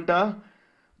कितें म्हणटा,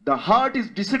 the heart is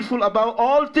deceitful above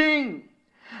all things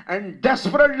and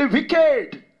desperately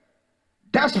wicked.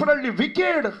 Desperately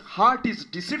wicked. Heart is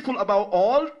deceitful above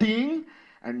all things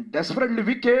and desperately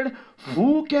wicked.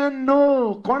 Who can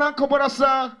know? कोणाक खबर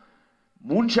आसा?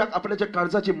 मनशाक आपल्याच्या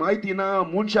काळजाची माहिती ना.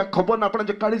 मनशाक खबर ना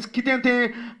आपणाचें काळीज कितें तें,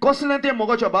 कसलें तें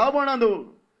मोगाच्या बाबणांदो.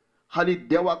 हाली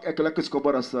देवाक एकल्याकच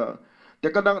खबर आसा.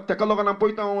 तेका लोकांना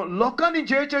पळयता लोकांनी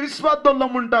जेचेर विस्वास दवरलो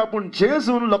म्हणटा पूण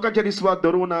जेजून लोकांचेर विस्वास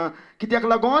दवरूना कित्याक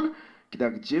लागून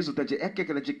कित्याक जेजू तांचे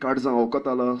एकल्याची काळजां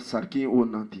ओळखतालो सारकी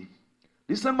उरना ती.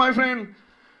 लिसन माय फ्रेंड,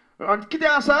 आनी कितें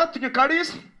आसा तुजें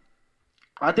काळीज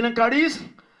आदलें काळीज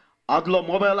आदलो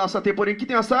मोबायल आसा ते परी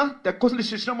कितें आसा ते कसली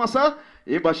सिस्टम आसा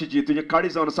हे भाशेची तुजें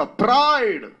काळीज जावन आसा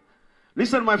pride.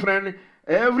 Listen my friend,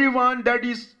 everyone that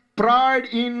is pride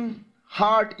in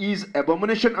heart is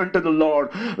abomination unto the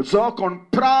Lord. जो कोण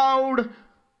प्राउड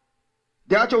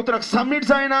देवाच्या उतराक सबमिट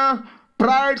जायना,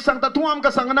 प्रायड सांगता तूं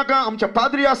आमकां सांगनाका आमचे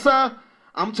पाद्री आसा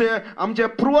आमचे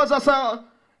पुर्वज आसा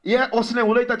हे असलें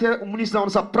उलयता ते मनीस जावन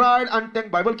आसा प्रायड. आनी तेंका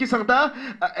बायबल कितें सांगता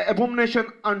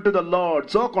एबोमिनेशन unto the Lord.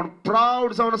 जो कोण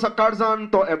प्राउड जावन आसा काळजान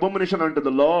तो एबोमिनेशन unto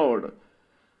the Lord.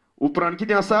 उपरांत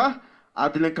कितें आसा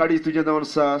आदलें काळीज तुजें जावन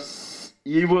आसा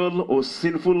evil or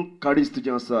sinful काळीज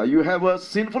तुजें आसा. You have a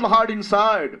sinful heart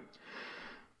inside.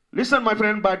 Listen my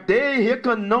friend, but they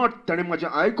hearken not. ताणें म्हाजें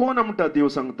आयकोना म्हणटा देव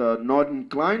सांगता. Not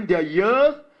incline their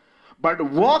ear, but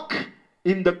walk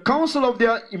in the counsel of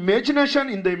their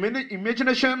imagination, in the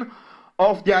imagination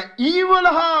of their evil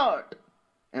heart,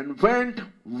 and went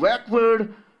backward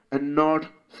and not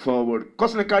forward.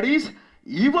 कसलें काळीज?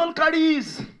 Evil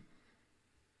काळीज.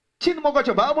 चिंत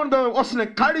मोगाचें बाबंद असलें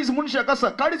काळीज मनशाक आसा.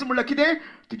 काळीज म्हणल्यार कितें?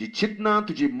 तुजी चिंतनां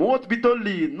तुजी मोत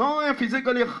भितरली नो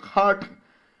फिजिकली हार्ट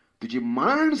तुजी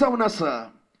मायंड जावन आसा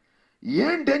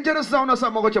हें डेंजरस जावन आसा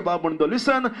मोगाचें बाबंद.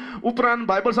 लिसन उपरांत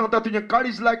बायबल सांगता तुजें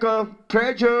काळीज लायक अ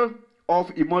ट्रेजर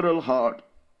ऑफ इमोरल हार्ट.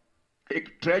 एक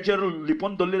ट्रेजर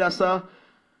लिपोवन दवरलेलें आसा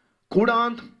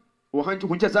कुडांत वो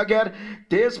खंयच्या जाग्यार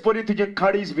तेच परी तुजें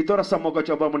काळीज भितर आसा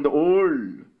मोगाचें बाबंद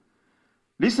old.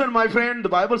 Listen my friend, the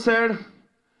Bible said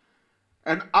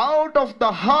and out of the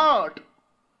heart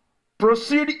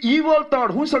proceed evil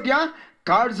thought. Who sotia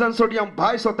काळजान सोडिया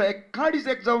भाय सोता एक काळीज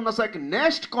एक जावन आसा एक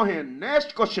नेस्ट कहें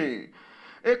नेस्ट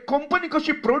कशें एक कंपनी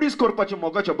कशी प्रोड्यूस करपाचें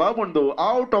मोगाचें बाबंदो.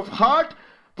 Out of heart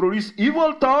produce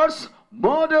evil thoughts,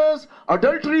 murders,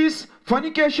 adulteries,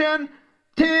 fornication,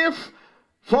 theft,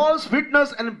 false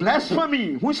witness and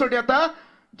blasphemy. Who सोडिया आता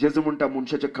जेजू म्हणटा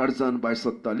मनशाच्या काळजान भायर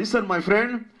सोदता. Listen my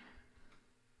friend,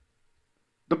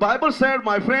 the Bible said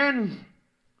my friend,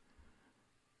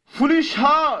 foolish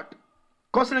heart.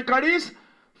 कसलें काळीज?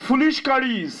 फुलिश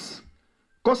काळीज.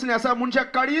 कसलें आसा मनशाक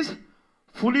काळीज?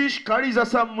 फुलिश काळीज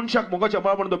आसा मनशाक मोगाच्या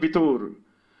बाबंदो भितर.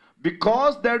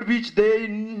 Because that which they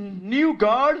knew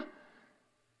God,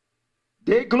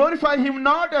 they glorify him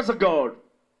not as a God,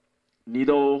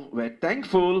 neither were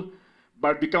thankful,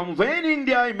 but become vain in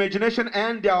their imagination,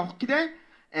 and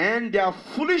their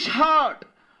foolish heart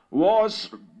was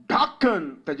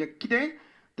darkened. ताजे कितें?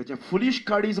 ताजे फुलिश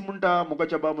काळीज म्हणटा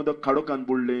मोगाच्या बाबंदो काडोकान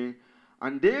बुडलें.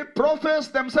 And they profess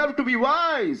themselves to be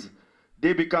wise.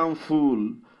 They become fool.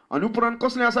 आणि उपरांत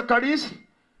कसलें आसा काळीज?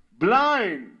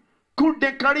 Blind.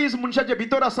 कुड्डें काळीज मनशाच्या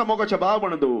भितर आसा मोगाच्या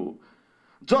बाबंदो.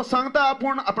 जो सांगता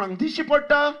आपूण आपणाक दिश्टी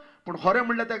पडटा पूण खरें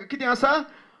म्हणल्यार ताका कितें आसा?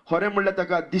 खरें म्हणल्यार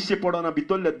ताका दिश्टी पडना,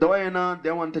 भितरले दोळे ना,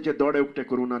 देवान ताचे दोळे उक्ते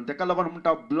करूना. ताका लागून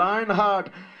म्हणटा blind heart,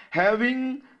 having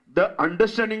the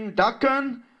understanding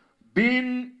darkened,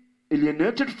 being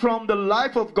alienated from the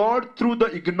life of God through the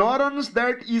ignorance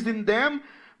that is in them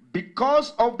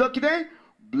because of the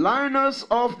blindness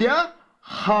of their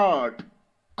heart.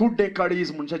 कुड्डे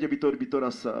काळीज मनशाच्या भितर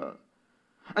आसा.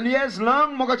 And as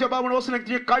long मोगाच्या बाबन वचना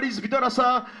तुजे काळीज भितर आसा,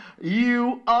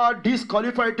 you are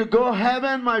disqualified to go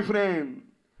heaven my friend,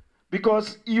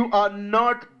 because you are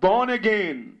not born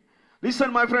again.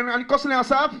 Listen my friend, and कसलें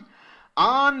आसा?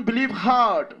 Unbelief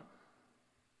heart.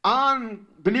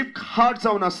 Unbelief heart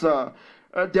जावन आसा.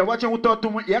 देवाचें उतर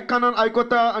तूं एक कानान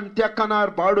आयकता आनी त्या कानार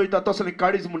बाळडयता तसलें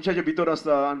काळीज मनशाच्या भितर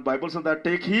आसा. आनी बायबल सांगता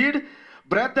take heed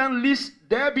brethren lest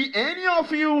there be any of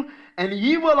you an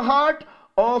evil heart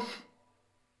of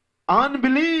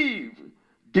unbelief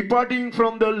departing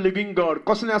from the living God.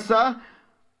 कसलें आसा?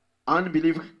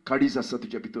 Unbelief काळीज आसा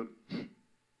तुज्या भितर.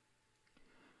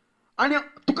 आनी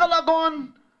तुका लागून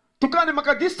तुका आनी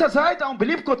म्हाका दिसता जायत हांव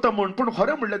बिलीव करता म्हूण, पूण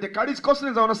खरें म्हणल्यार तें काळीज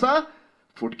कसलें जावन आसा?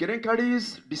 फुटकेरें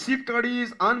काळीज, डिसीव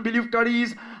काळीज, अनबिलीव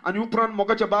काळीज. आनी उपरांत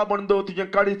मोगाच्या बाबंदो तुजें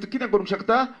काळीज तूं कितें करूंक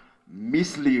शकता?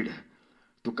 मिसलीड.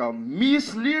 तुका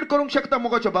मिसलीड करूंक शकता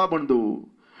मोगाच्या बाबंदो.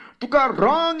 तुका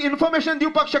रॉंग इन्फॉर्मेशन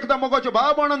दिवपाक शकता मोगाच्या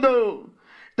बाबंदो.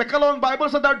 ताका लागून बायबल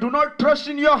सांगता do not trust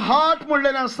in your heart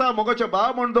म्हणलेलें आसा मोगाच्या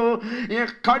बाबंदो. हें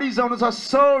काळीज जावन आसा,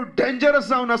 सो डेंजरस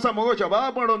जावन आसा मोगाच्या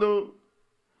बाबंदो.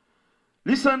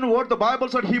 Listen what the Bible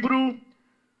said, Hebrew.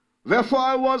 Wherefore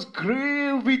I was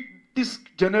grieved with this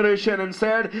generation and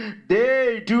said,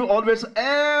 they do always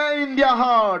err in their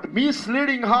heart,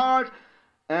 misleading heart,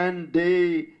 and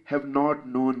they have not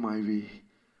known my way.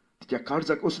 तुज्या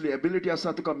काळजाक असली ability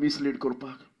आसा तुका mislead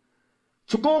करपाक.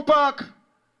 चुकोवपाक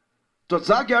जो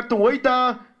जाग्यार तूं वयता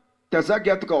त्या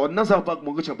जाग्यार तुका अन्ना जावपाक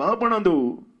मोगाच्या बाळपणांदू.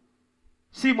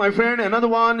 See my friend, another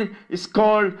one is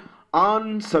called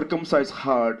uncircumcised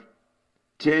heart.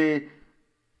 J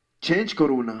change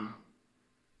करूं ना,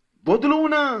 बदलूं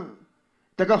ना,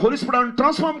 तेका होली स्पिरिटान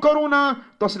ट्रान्सफॉर्म करूं ना,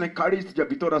 तसलें काळीज तुज्या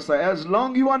भितर आसा. As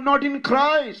long you are not in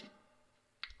Christ.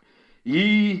 ही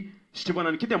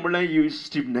स्टीफनान कितें म्हणलें? You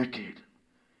stiff naked.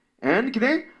 And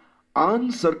कितें?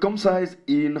 Uncircumcised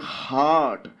in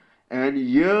heart. And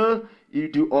here you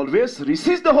do always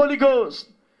resist the Holy Ghost.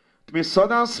 तुम्ही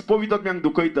सदांच पवित्र आत्म्याक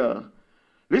दुखयता.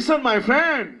 Listen my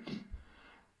friend.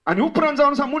 आनी उपरांत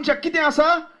जावन आसा मनशाक कितें आसा?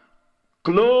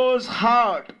 क्लोज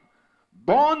हार्ट,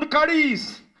 बंद काळीज.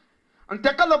 आनी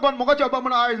तेका लागून मोगाच्या बाबा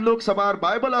म्हणून आयज लोक सभार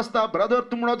बायबल आसता. ब्रदर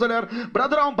तूं म्हणत जाल्यार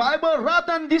ब्रदर हांव बायबल रात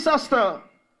आनी दीस आसता.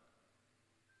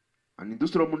 आनी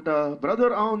दुसरो म्हणटा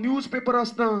ब्रदर हांव न्यूज पेपर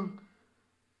आसता.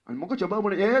 आनी मोगाच्या बाबा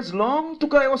म्हणून एज लॉंग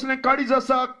तुका असलें काळीज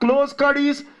आसा, क्लोज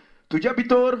काळीज तुज्या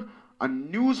भितर, आनी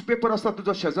न्यूज पेपर आसता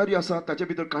तुजो शेजारी आसा ताचे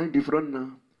भितर कांय डिफरंट ना.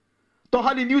 तो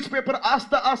हाली न्यूज पेपर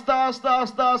आसता आसता आसता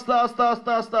आसता आसता आसता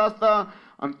आसता आसता आसता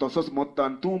आनी तसोच मोत्ता.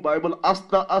 आनी तूं बायबल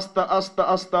आसता आसता आसता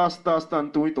आसता आसता आसता आनी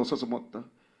तूंय तसोच मोत्ता.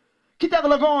 कित्याक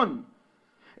लागून?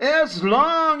 एज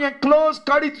लॉंग हें क्लोज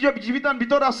काळीज तुज्या जिवितान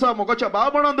भितर आसा मोगाच्या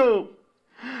बाळपणांदू,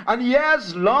 आनी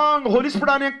एज लॉंग होली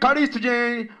स्पिरिटान हें काळीज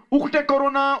तुजें उक्तें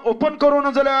करूना, ओपन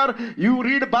करूना जाल्यार you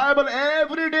read Bible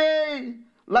every day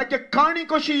लायक ए काणी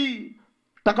कशी.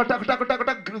 टक टक टक टक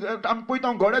टक आमी पळयता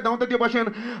हांव घोडे धांवता ते भाशेन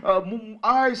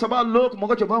आय सभा लोक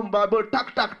मोगाचे बायबल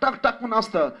टक टक टक टक म्हूण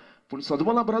आसता. पूण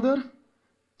सदमला ब्रदर,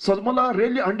 सदमला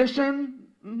रियली अंडरस्टँड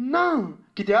ना.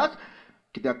 कित्याक?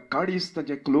 कित्याक काळीज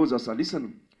तांचें क्लोज आसा. Listen.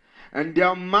 And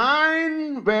there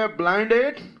mind where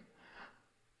ब्लायंडेड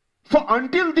for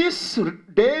until this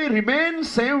day remain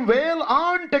same veil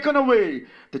untaken away.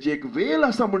 ताची एक वेल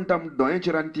आसा म्हणटा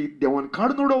दोळ्यांचेर आनी ती देवान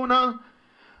काडून उडोवना.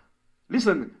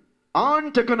 Listen.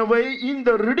 Untaken away in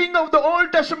the reading of the Old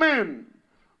Testament,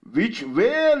 which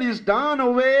veil is done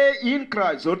away in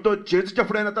Christ. जर तो जेजूच्या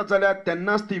फुड्यान येता जाल्यार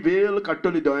तेन्नाच ती वेल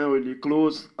काडटली दोळ्यां वयली.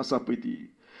 क्लोज आसा पळय ती.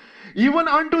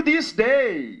 Even unto this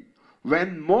day,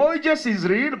 when Moses is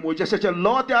read, मोजेसाचे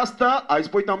law ते आसता. आयज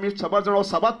पळयता आमी सबार जाण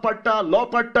सबात पाडटा, लॉ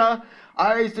पाडटा.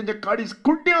 आयज तेंचे काळीज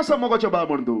कुड्डें आसा मोगाच्या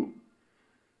बाळमणदू.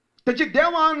 तेची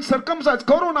देवान सर्कमसायज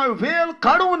करूं ना, वेल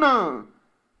काडूं ना.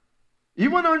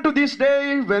 Even unto this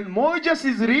day, when Moses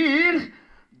is read,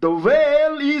 the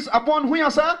veil is upon who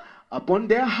asa? Upon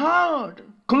their heart,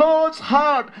 closed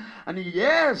heart. And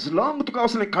yes, long to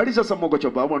kausne kadis asa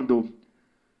mogacha babandu.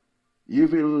 You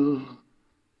will,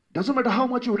 doesn't matter how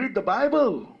much you read the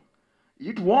Bible,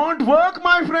 it won't work,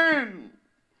 my friend.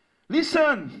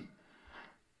 Listen,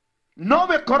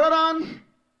 nowe koraran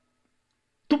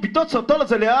tu bitot sotol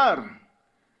zalyar,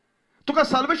 tuka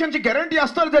salvation ची guarantee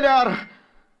astal zalyar,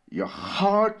 your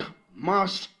heart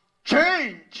must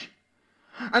change.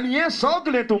 And yes,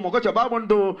 सगळे तू मोगाच्या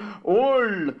बाबंदू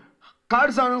old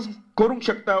काळजान करूंक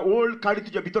शकता. Old काळी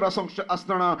तुज्या भितर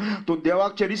आसतना तूं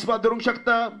देवाचे रिस्वाद धरूंक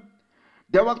शकता,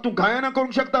 देवाक तूं गायनां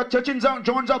करूंक शकता, चर्चीन जावन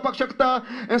जॉइन जावपाक शकता.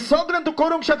 हें सगळें तूं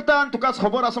करूंक शकता आनी तुका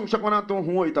खबर आसूंक शकना तूं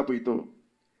हूं वयता पळय तो.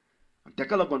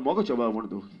 तेका लागून मोगाच्या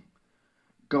बाबंदू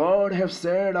God have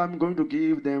said I'm going to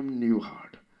give them new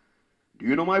heart. Do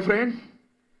you know, my friend?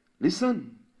 Listen.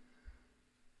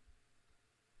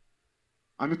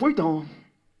 आमी पळयता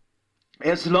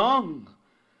as long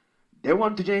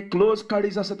देवान तुजें क्लोज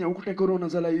काळीज आसा तें उक्तें करूं ना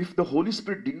जाल्यार if the Holy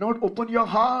Spirit did not open your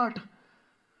heart,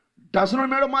 does not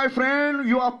matter, my friend,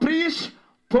 you are priest,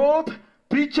 pope,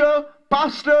 preacher,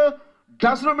 pastor,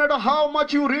 does not matter how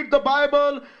much you read the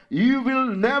Bible, you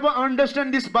will never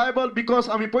understand this Bible, because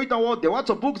आमी पळयता हो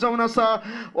देवाचो book जावन आसा,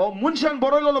 हो मनशान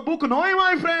बरयलेलो book न्हय,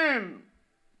 my friend.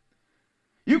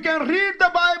 You can read the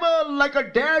Bible like a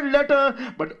dead letter,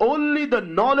 but only the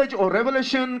knowledge or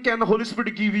revelation can the Holy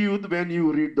Spirit give you when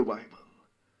you read the Bible.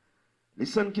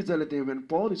 Listen, when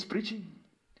Paul is preaching,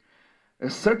 a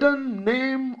certain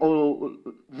name or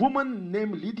woman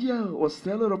named Lydia was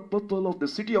seller of purple of the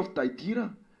city of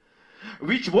Thyatira,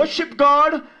 which worship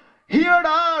God, heard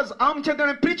us. Amche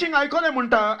tene preaching aikole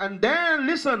munta. And then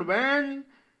listen, when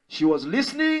she was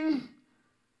listening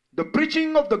the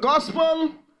preaching of the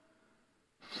gospel,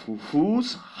 for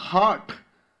whose heart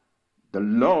the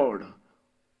Lord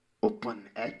opened.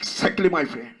 Exactly, my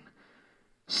friend.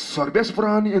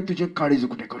 Sorbespuran en tuje काळीज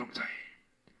उकटे करूंक जाय.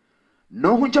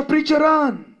 No huncha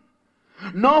preacheran,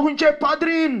 no huncha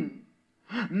padrin,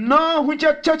 no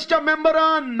huncha churchcha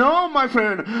memberan. No, my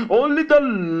friend. Only the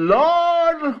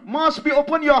Lord must be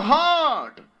open your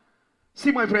heart.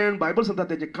 See, my friend, Bible सांगता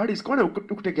तेजे काळीज कोणे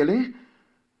उकटे केले?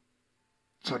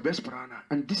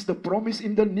 And this is the promise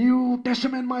in the New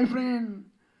Testament, my friend.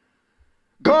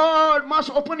 God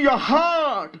must open your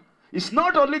heart. It's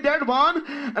not only that one,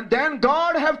 and then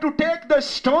God have to take the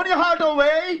stony heart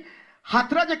away.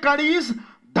 Hatraje kadis,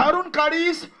 darun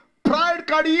kadis, pride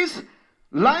kadis,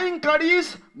 lying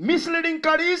kadis, misleading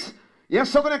kadis.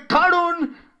 Yes, so gonna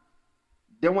kadun.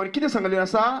 Then one kide sangali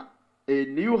asa, a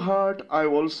new heart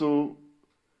also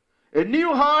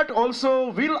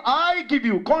will I give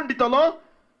you. Kon ditalo?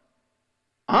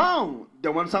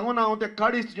 Dewan sango na te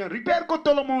kadis repair ko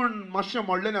tolomon masya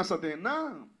modle na sa te na.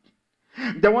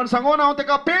 Dewan sango na te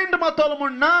ka paint ma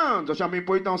tolomon na. Josha mi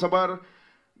poita sabar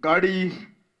gadi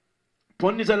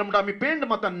ponni jalam da mi paint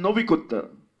mata novi kutta.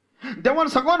 Dewan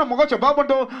sango na mogo chaba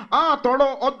bondo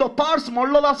todo oddo parts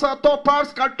modlola sa to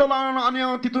parts kattola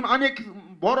anya titun anek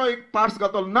boro ek parts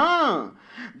gatol na.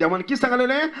 Dewan ki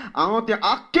sangalele te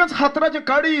akyas hatra je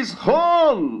kadis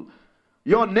whole.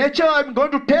 Your nature I am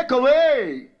going to take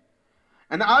away.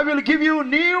 And I will give you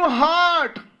new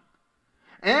heart.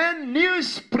 And new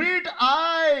spirit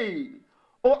I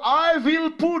will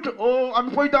put.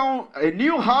 I'm putting down a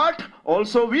new heart.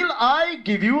 Also will I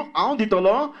give you.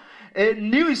 A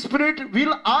new spirit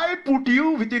will I put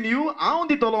you within you.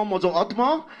 And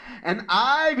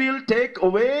I will take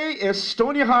away a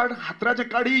stony heart. Hatraja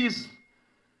kadis.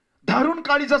 Darun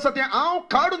kadis asate.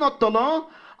 Kadu not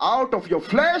out of your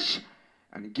flesh.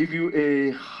 And give you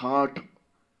a heart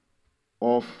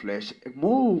of flesh.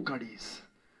 Mo kadis.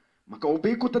 Maka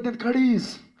obey ko taten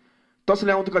kadis. Tosle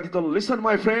auntu kaditolo. Listen,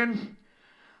 my friend.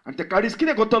 Ante kadis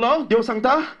kine gotolo. Deus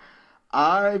sangta.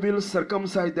 I will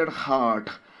circumcise that heart.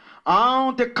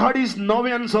 Ante kadis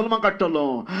noven solma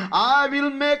katolo. I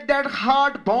will make that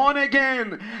heart born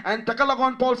again. And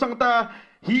takalagon Paul sangta.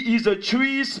 He is a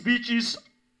Jewish which is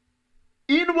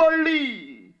inwardly.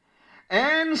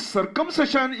 And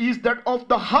circumcision is that of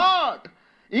the heart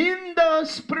in the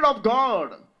Spirit of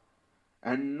God,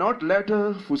 and not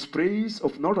latter whose praise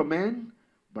of not a man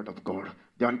but of God.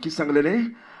 Dewan ki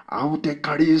sanglele aunte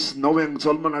kadis noven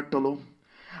solman attalo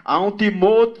aunti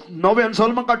mot noven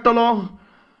solman kattalo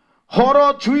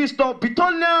horo Jewish to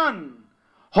bitolnyan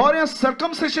hore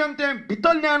circumcision te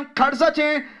bitolnyan kadza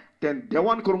che ten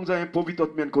dewan kurung jaye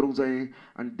povitotmen kurung jaye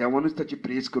and dewan tachi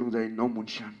praise kurung jaye no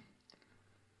munshan.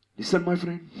 Listen, my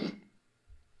friend.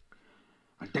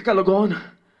 And take a look on.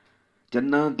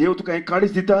 Janna Deo to kai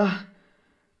kadis dita.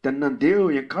 Janna Deo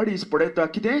ye kadis padeta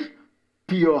kite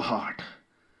pure heart.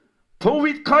 For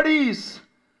with kadis.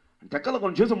 And take a look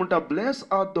on Jesus munta. Blessed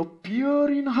are the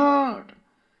pure in heart.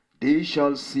 They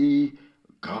shall see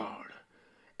God.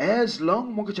 As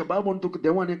long moga chababon tuk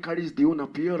dewan ye kadis deu na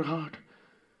pure heart.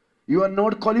 You are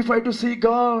not qualified to see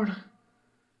God.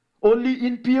 Only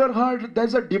in pure heart,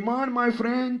 there's a demand, my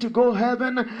friend, to go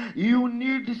heaven. You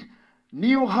need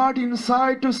new heart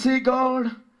inside to see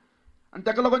God. And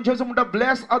takalagon Jesus munta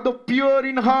blessed are the pure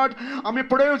in heart. Ame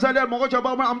padayo zalya mogo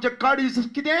chababa amche kadis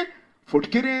kite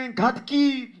futkire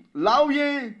ghatki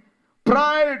lavye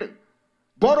pride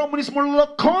boro munis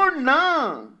mullo khon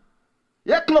na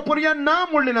eklo puriya na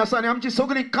mulle na sani amchi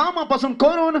sogni kama pasun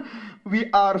korun we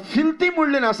are filthy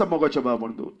mulle na sa mogo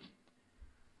chababondu.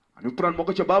 Upran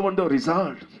mogo chababando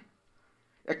result.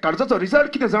 A kadzato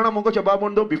result kite jana mogo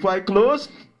chababando. Before I close,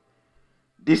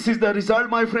 this is the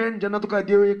result, my friend. Jana tuka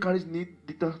deu ye kadis ni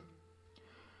dita.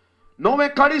 No me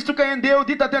kadis tuka en deu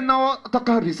dita ten no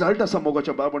taka result asa mogo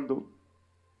chababando.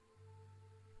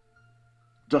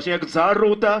 Joshi ek zad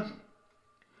rota.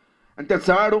 Ante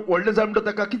zad olde zamdo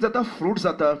taka ki jata fruits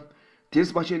ata.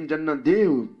 Tes bashin janna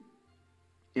deu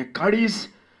ye kadis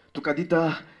tuka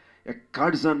dita. A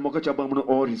cardizan moga chabamano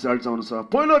or results on sa.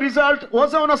 Poilo result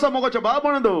was on sa moga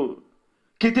chabamano.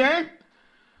 Kite?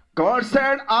 God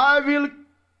said, I will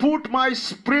put my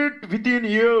spirit within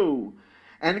you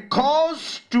and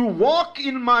cause to walk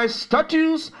in my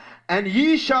statutes, and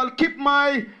ye shall keep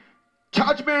my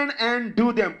judgment and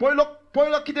do them.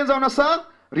 Poilo kite on sa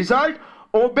result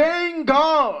obeying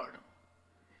God.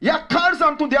 Ya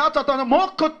karzan tu deacha ta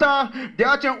mokota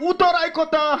deacha utor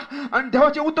aikota and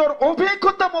deacha utor obey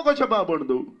kota mogo chaba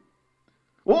bandu.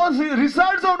 Was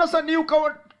results on us a new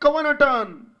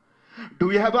covenant. Do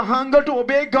we have a hunger to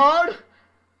obey God?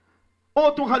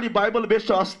 Oh, tu hali Bible based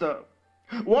asta.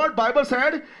 What Bible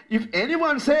said? If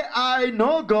anyone say I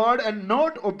know God and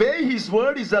not obey His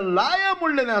word is a liar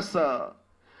mullenasa.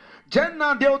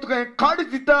 Janna Deo tuka kadis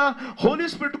dita, Holy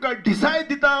Spirit tuka decide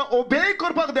dita, obey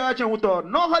korpak deacha utor.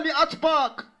 No hali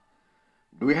achpak.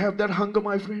 Do we have that hunger,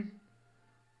 my friend?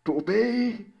 To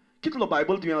obey? Kitlo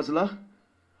Bible tu yazla?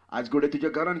 आज गोडे तुझ्या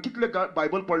घरान कितले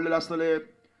Bible पडलेले आसतले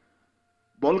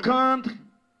बोलखांत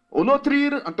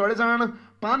ओलोत्रीर आणि थोडे जाण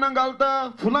पानां घालता,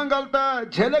 फुलां घालता,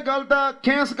 झेले घालता,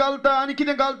 केंस घालता आनी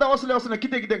कितें घालता असलें असलें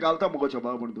कितें कितें घालता मुगोच्या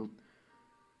भाव बंधू.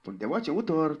 पूण देवाचें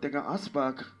उतर तेका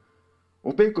आसपाक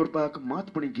ओबे करपाक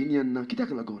मातपणी गिन्यान ना.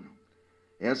 कित्याक लागून?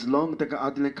 एज लॉंग तेका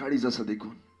आदलें काळीज आसा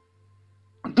देखून.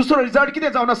 दुसरो रिजल्ट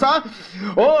कितें जावन आसा?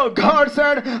 ओ God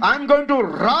said I am going to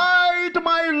riot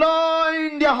my law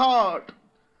in their heart.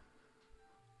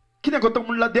 कितें करता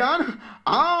म्हणला ध्यान?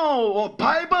 हांव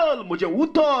बायबल म्हजें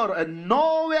उतर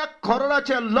नव्या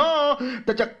कराराचे लॉ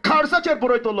त्याच्या खाडसाचेर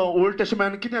बरयतलो. ओल्ड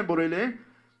टेस्टमेंट कितें बरयलें?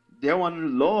 देवान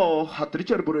लॉ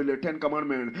हातरीचेर बरयले, 10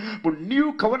 कमांडमेंट. पूण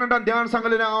न्यू कव्हर्नंटान देवान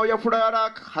सांगलें हांव ह्या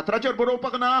फुडाराक हातराचेर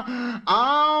बरोवपाक ना,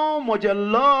 हांव म्हजे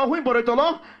लॉ हूंय बरयतलो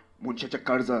मनशाच्या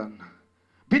काळजान.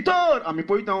 भितर आमी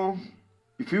पळयता,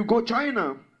 इफ यू गो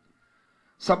चायना,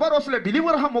 सबार असले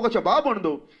बिलिवर आहा मोगाचे भाव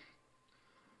बंधू.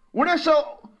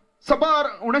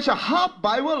 उणेशे हाफ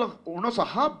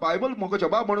बायबल मोगाचे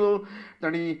भाव बंधू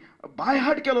तांणी बाय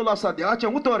हार्ट केलेलो आसा देवाचें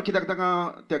उतर. कित्याक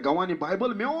ताका त्या गांवांनी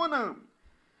बायबल मेळना.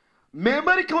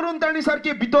 मेमरी करून तांणी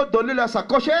सारकी भितर दवरलेलें आसा.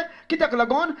 कशें? कित्याक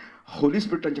लागून? होली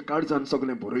स्पिरीट तांच्या काळजान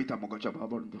सगळें बरयता मोगाच्या भाव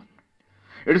बंधू.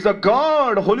 It is a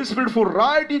God, Holy Spirit, who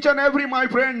write each and every, my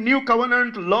friend, new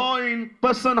covenant law in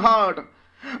person heart.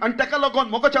 And तेका लागून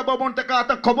मोगाच्या बाबून तेका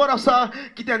आतां खबर आसा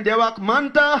कितें देवाक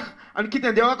मानता आनी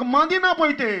कितें देवाक मानिना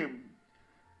पळय तें.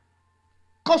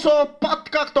 कसो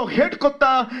पातकाक तो हेट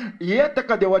करता हे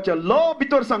तेका देवाच्या लॉ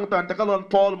भितर सांगता. आनी तेका लागून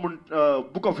पॉल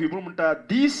बुक ऑफ हिब्रू म्हणटा,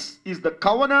 this is the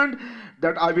कव्हर्नंट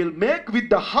that I will make with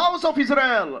the house of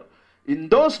Israel in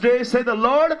those days से the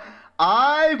Lord,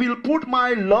 I will put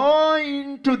my law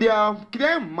into their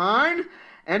कितें mind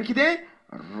and कितें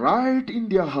right in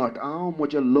their heart. हांव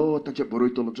म्हजे law तांचे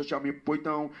बरयतलो. जशें आमी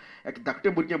पळयता एक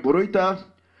धाकटें भुरगें बरयता,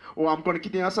 ओ आमकां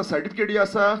कितें आसा सर्टिफिकेटी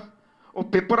आसा, ओ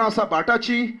पेपरां आसा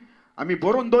बाटाची आमी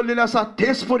बरोवन दवरलेले आसा,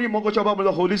 तेच परी मोगाच्या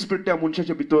बाबा होली स्पिरीट त्या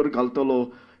मनशाच्या भितर घालतलो,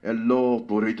 हे लॉ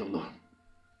बरयतलो.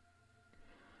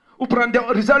 उपरांत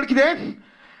रिजल्ट कितें?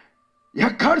 ह्या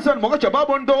काळजान मोगाच्या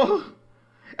बाबा म्हणतो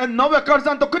and नव्या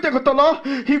काळजान तो कितें करतलो?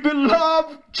 he will love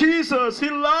Jesus, he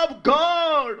love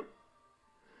God.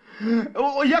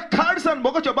 ह्या काळजान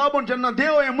मोगाच्या बाबून जेन्ना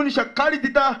देव ह्या मनशाक काळी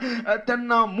दिता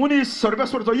तेन्ना मनीस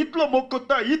सर्वेस्वरचो इतलो मोग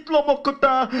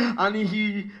करता आनी ही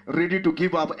ready to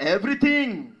give up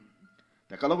everything.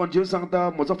 तेका लागून जीव सांगता,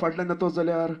 म्हजो फाटल्यान येतो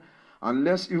जाल्यार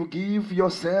unless you give your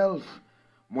self,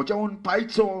 म्हज्याहून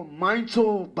पायचो, मायचो,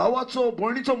 भावाचो,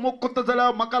 भयणीचो मोग करता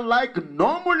जाल्यार म्हाका लायक न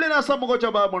म्हणलेलें आसा मोगाच्या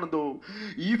बाब बंधू.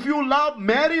 If you love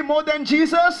merry more than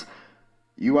Jesus,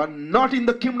 you are not in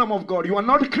the kingdom of God, you are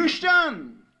not Christian.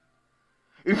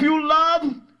 If you love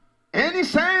any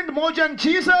Saint more than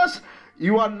Jesus,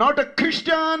 you are not a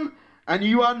Christian and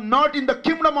you are not in the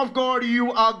kingdom of God,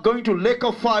 you are going to lake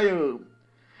of fire.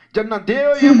 जेन्ना देव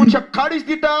ह्या मनशाक काळीज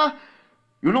दिता,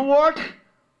 you know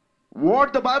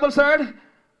what the Bible said?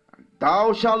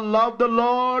 Thou shalt love the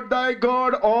Lord thy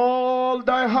God all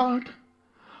thy heart,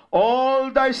 all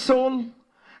thy soul,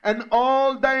 and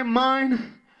all thy mind.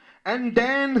 And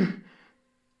then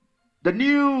the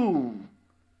new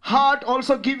heart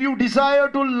also give you desire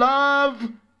to love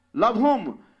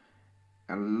whom?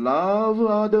 And love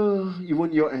other,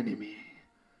 even your enemy.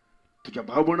 तुझ्या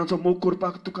भाव भयणाचो मोग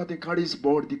करपाक तुका ते काळीज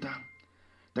board दिता.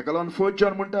 तेका लागून फर्स्ट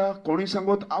जॉन म्हणटा, कोणी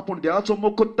सांगत आपूण देवाचो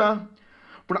मोग करता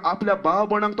पण आपल्या भाव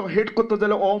भयणाक तो हेट करता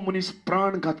जाल्यार हो मनीस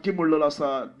प्राण घातकी म्हणलेलो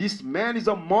आसा. This man is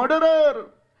a murderer.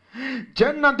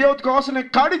 जेन्ना देव तुका असलें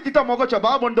काळीज दिता मोगाच्या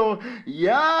भाव भयणो,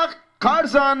 ह्या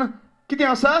काळजान कितें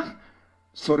आसा?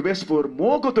 सर्वेस्पर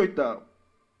मोग ओतयता.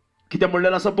 कितें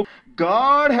म्हणलेलें आसा?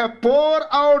 God have poured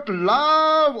out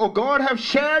love, or God have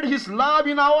shared his love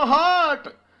in our heart.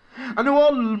 आणि हो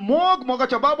मोग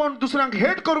मोगाच्या बाबन दुसऱ्यांक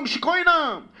हेट करूंक शिकयना,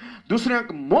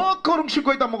 दुसऱ्यांक मोग करूंक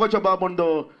शिकयता मोगाच्या बाबन.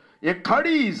 हे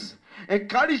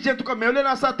काळीज जें तुका मेवलेलें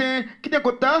आसा तें कितें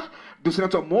करता?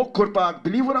 दुसऱ्याचो मोग करपाक,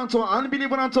 बिलिवरांचो,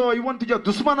 अनबिलिवरांचो, इवन तुज्या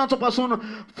दुस्मानाचो पासून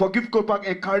फॉरगिव करपाक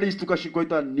हे काळीज तुका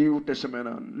शिकयता new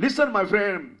टेस्टमेंटान. Listen my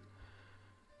friend,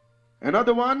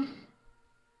 another one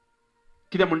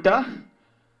कितें म्हणटा?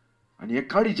 आनी हे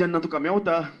काळीज जेन्ना तुका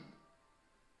मेवता,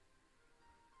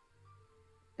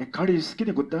 हे काळीज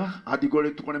कितें करता? आदी गोळे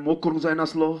तुका मोग करूंक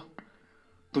जायनासलो,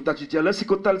 तूं ताची जेलसी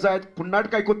कोत्तालो जायत,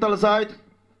 पुण्णाटकाय कोत्तालो जायत,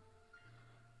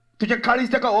 तुजें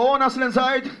काळीज ताका ओव नासलें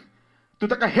जायत, तूं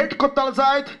ताका हेट कोत्तालो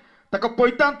जायत, ताका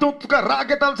पळयतान तुका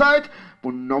राग येतालो जायत.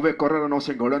 पूण नवे करारान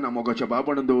अशें घडना मोगाच्या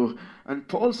बाबणंदो. आनी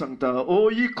पॉल सांगता, ओ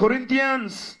ye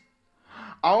Corinthians,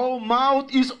 our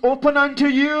mouth is open unto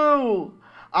you,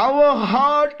 our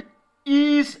heart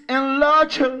is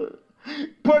enlarged.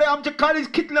 पळय आमचें काळीज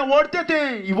कितलें व्हडतें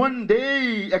तें. इवन दे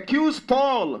एक्यूज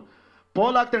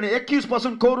पॉलाक ताणें एक्यूज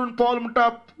पासून करून पॉल म्हणटा,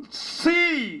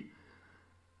 सी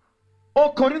ओ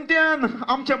कोरिंथियन,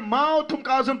 आमचे माव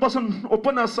तुमकां अजून पासून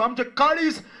ओपन आसा,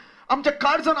 आमचे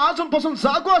काळजान अजून पासून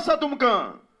जागो आसा तुमकां.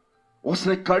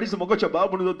 असले काळीज मोगाच्या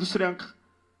बाब म्हणून दुसऱ्यांक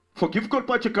फॉरगिव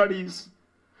करपाचे काळीज,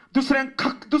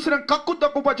 दुसऱ्यांक काकूत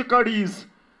दाखोवपाचे काळीज.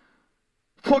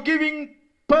 Forgiving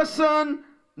person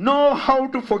know how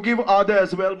to forgive others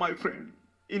as well, my friend,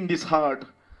 in this heart.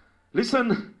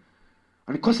 Listen,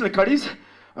 and कसले काळीज?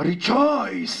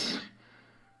 Rejoice.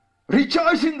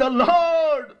 Rejoice in the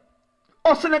Lord.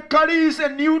 असले काळीज a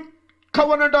new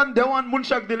covenant on देवान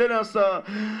मनशाक दिलेले आसा.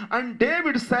 And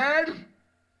David said,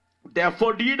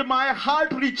 therefore did my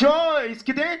heart rejoice.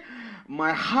 कितें?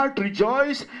 My heart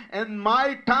rejoiced and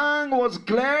my tongue was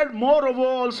glad. Moreover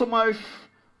also my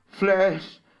flesh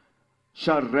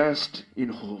shall rest in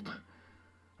hope.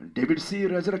 And David see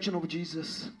resurrection of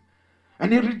Jesus,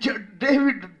 and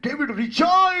David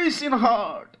rejoiced in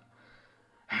heart.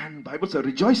 And Bible says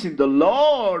rejoice in the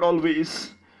Lord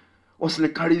always. Osle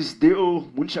kadis deo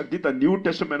munshak dita New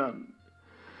Testament.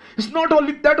 It's not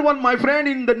only that one, my friend,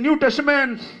 in the New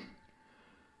Testament.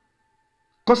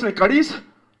 Kosle kadis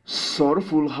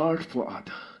sorrowful heart for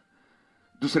other.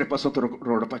 Dusre pasot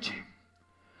rodapache.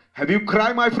 Have you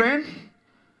cried, my friend?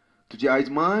 तुझी आयज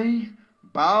my,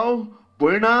 भाव,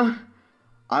 भयणा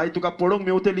आय तुका पडोवंक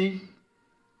मेवतली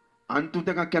आनी तूं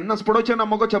ताका केन्नाच पडोवचें ना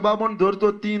मोगाच्या बाबून जर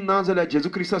तो ती ना जाल्यार जेजू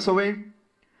क्रिस्ता सवय.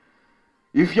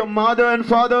 If your mother and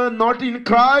father not in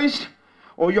Christ,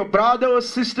 or your brother or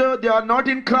sister they are not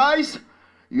in Christ,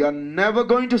 you are never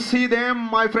going to see them,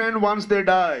 my friend, once they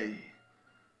die.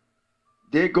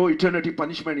 They go eternity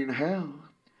punishment in hell.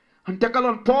 And ताका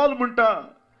लागून Paul म्हणटा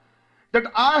that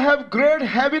I have great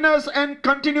heaviness and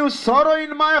continuous sorrow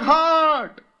in my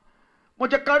heart.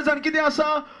 म्हज्या काळजान कितें आसा?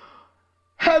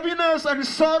 Heaviness and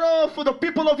sorrow for the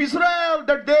people of Israel,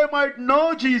 that they might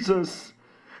know Jesus,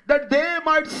 that they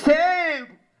might save.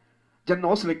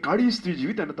 जेन्ना असले काळीज तुज्या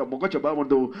जिवितान येता मोगाच्या बाब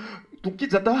म्हणटा, तूं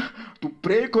कितें जाता? तूं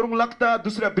प्रे करूंक लागता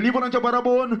दुसऱ्या बिलिवरांच्या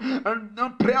बराबर,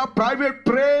 प्रायवेट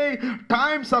प्रे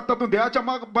टायम्स जाता तूं देवाच्या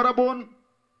बराबर.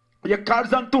 ह्या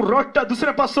काळजान तूं रडटा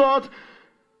दुसऱ्या पासत.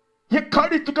 हे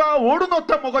काळी तुका ओडून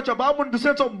वता मोगाच्या बाब म्हणून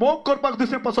दुसऱ्याचो मोग करपाक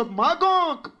दुसऱ्या पासत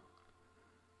मागोंक.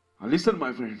 लिसन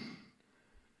माय फ्रेंड,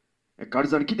 हे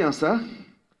काळजान कितें आसा?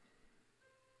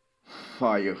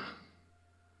 फायर.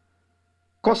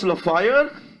 कसलो फायर?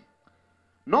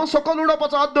 नो सकल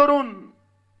उडोवपाचो हात धरून.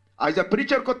 आयज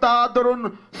प्रिचर कोत्ता हात धरून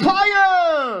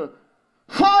fire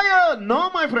fire. No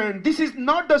my friend, this is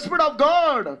not the spirit of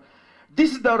God.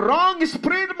 This is the wrong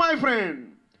spirit, my friend.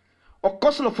 ओ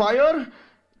कसलो फायर?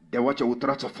 देवाच्या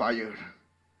उतराचो fire.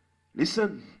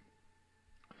 Listen,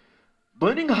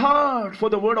 burning heart for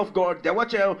the word of God.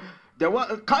 देवा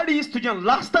काळीज तुज्या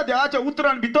लासता देवाच्या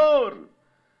उतरान भितर.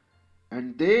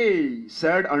 And they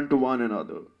said unto one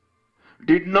another,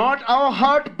 did not our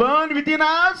heart burn within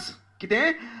us?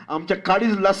 कितें? आमच्या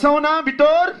काळीज लासवना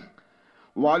भितर?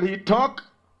 While he talked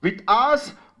with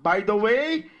us by the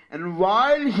way, and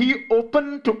while he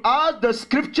opened to us the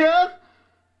scripture.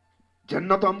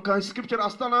 जेन्ना तो आमकां स्क्रिप्चर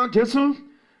आसतना जेसू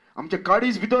आमचे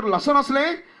काळीज भितर लासन आसले.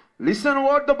 Listen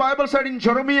what the Bible said in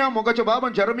Jeremiah, मोगाच्या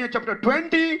बाबान Jeremiah chapter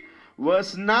 20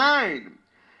 verse 9.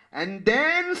 And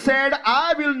then said,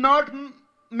 I will not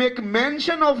make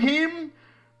mention of him,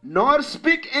 nor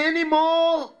speak any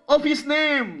more of his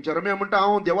name. Jeremiah म्हणटा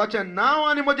हांव देवाचें नांव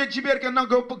आनी म्हजे जिबेर केन्ना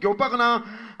घेवपाक ना.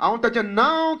 हांव ताचें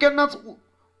नांव केन्नाच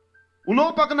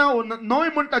उलोवपाक ना. नोय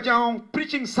म्हणटा जें हांव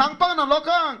प्रिचींग सांगपाक ना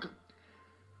लोकांक.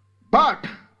 But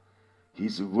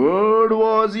his word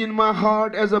was in my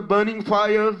heart as a burning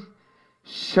fire,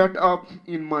 shut up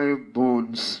in my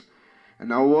bones.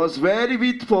 And I was weary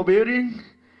with forbearing,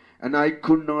 and I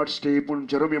could not stay. पूण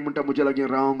जेरेमिया म्हणटा म्हज्या लागीं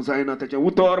रावंक जायना. तेचें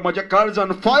उतर म्हज्या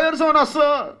काळजान फायर जावन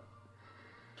आसा.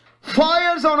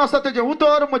 फायर जावन आसा तेचें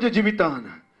उतर म्हज्या जिवितान.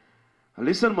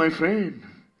 Listen, my friend,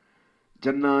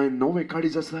 जेन्ना नवें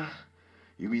काळीज आसा,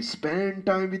 you will spend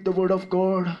time with the word of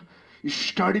God. You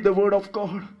study the word of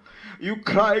God. You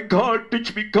cry, God,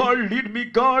 teach me, God, lead me,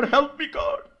 God, help me,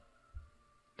 God.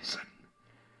 Listen.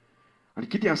 आणि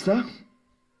कितें आसता?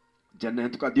 जेन्ना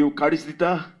तुका देव काळीज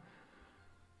दिता,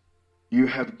 you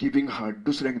have giving heart.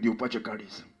 दुसऱ्यांक दिवपाचें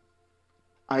काळीज.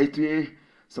 आयज तुवें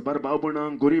सबार भाव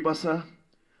भयणांक गरीब आसा,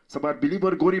 सबार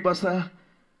बिलीवर गरीब आसा,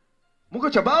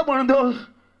 मुखाच्या भाव भयण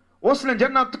असलें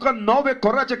जेन्ना तुका नवें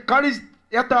कोराचें काळीज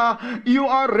येता, you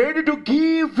are ready to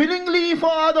give willingly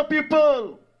for other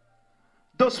people.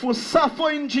 Those who suffer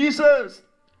in Jesus.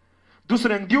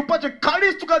 दुसऱ्यांक दिवपाचें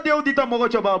काळीज तुका देव दिता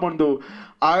मोगाच्या भाव भयण.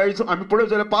 आयज आमी पळयत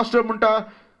जाल्यार पास्टर म्हणटा,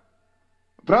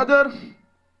 ब्रदर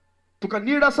तुका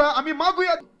नीड आसा, आमी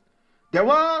मागुया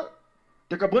देवा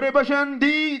ताका बरे भशेन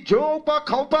दी, जेवपाक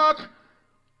खावपाक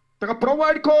ताका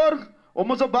प्रोवायड कर. ओ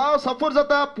म्हजो भाव सफर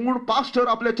जाता पूण पास्टर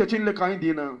आपल्या चर्चींतले कांय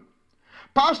दिना.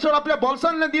 पास्टर आपल्या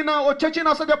बोल्सांतले दिना. ओ चर्चीन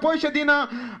आसा ते पयशे दिना.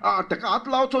 ताका हात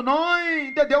लावचो न्हय.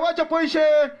 ते देवाचे पयशे.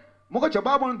 मोगाच्या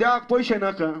बाबून देवाक पयशे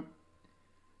नाका.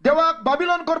 देवाक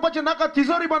बाबिलोन करपाचें नाका.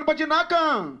 तिजोरी बांदपाची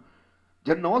नाका.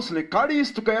 जेन्ना असलें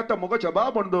काळीज तुका येता मोगाच्या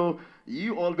बाबंदो,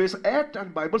 यू ऑलवेज एक्ट.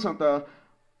 आनी बायबल सांगता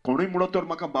कोणूय म्हणो तर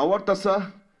म्हाका भावार्थ आसा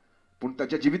पूण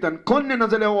ताच्या जिवितान कन्य ना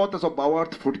जाल्यार हो ताचो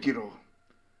भावार्थ फुटकिरो.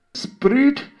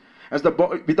 Spirit as the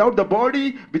without the body,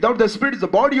 without the spirit, the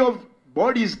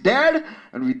body is dead,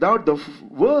 and without the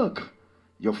work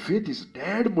your faith is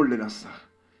dead म्हणलेलें आसा.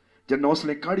 जेन्ना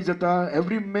असलें काळीज येता,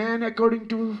 every man according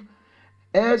to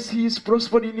as he is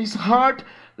prospered in his heart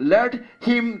let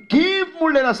him give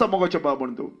म्हणलेलें आसा मोगाच्या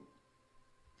बाबंदो.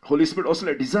 Holi spirit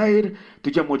असले desire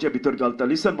तुज्या म्हज्या भितर घालता.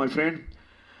 Listen my friend.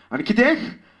 आनी कितें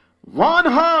वन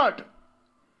हार्ट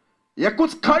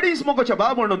एकूच काळीज मोगाच्या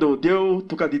बाबंदो देव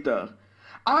तुका दिता.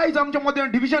 आयज आमच्या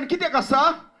मदें डिविजन कित्याक आसा?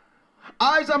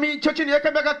 आयज आमी चर्चीन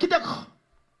एकामेकाक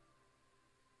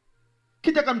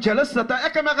कित्याक आमी जेलस जाता?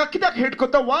 एकामेकाक कित्याक हेट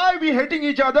करता? Why we hating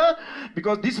each other?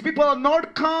 Because these people are not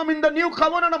come in the new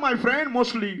कवनंट my friend.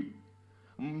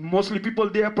 Mostly people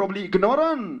they are probably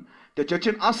ignorant. ते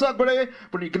चर्चीन आसा गडे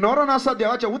पूण इग्नोरंट आसा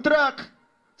देवाच्या उतराक.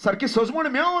 सारकी सजवण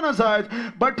मेळोना जायत.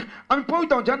 बट आमी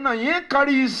पळयता जेन्ना हें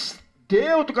काळीज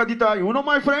देव तुका दिता, you know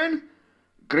my friend,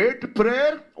 great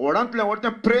prayer, व्हडांतल्या व्हड तें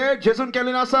प्रेयर जेजून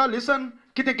केलेलें आसा. लिसन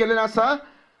कितें केलेलें आसा?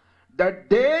 That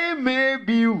they may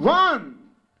be one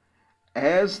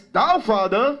as thou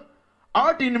Father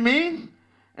art in me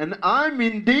and I am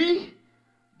in thee,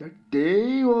 that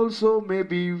they also may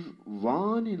be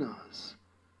one in us,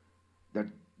 that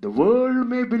the world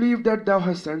may believe that thou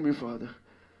hast sent me, Father.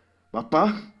 Bappa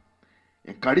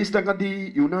हें काडीच तांकां दी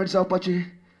युनायट जावपाचें.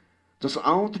 जसो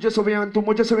हांव तुजे सवयान तूं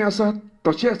म्हजे सवय आसा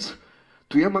तशेंच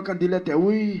तुवें म्हाका दिलें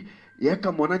तेवूय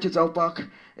एका मनाचें जावपाक,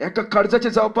 एका काळजाचें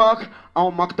जावपाक हांव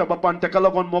मागता बाप्पा. आनी ताका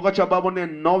लागून मोगाच्या बाबून हें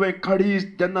नवें काळीज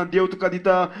जेन्ना देव तुका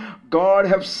दिता, God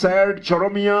have said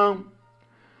जेरोमिया,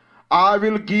 I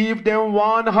will give them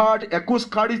one heart. एकूच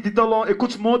काळीज दितलो,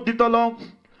 एकूच मोत दितलो.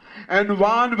 And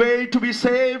one way to be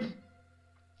saved,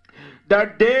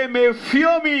 that they may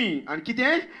fear me. आनी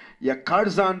कितें ह्या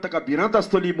काळजान ताका भिरांत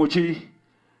आसतली म्हजी.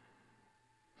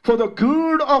 For the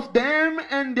good of them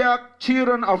and their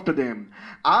children after them,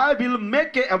 I will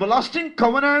make an everlasting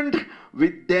covenant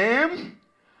with them.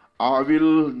 I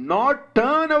will not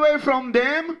turn away from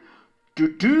them to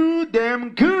do them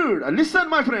good. Listen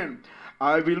my friend,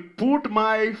 I will put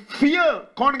my fear.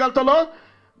 कोण घालतलो?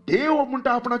 देव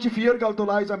म्हणटा आपणाची fear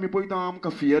घालतलो. आयज आमी पळयता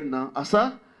आमकां fear ना आसा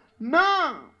ना.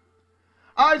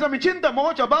 आयज आमी चिंता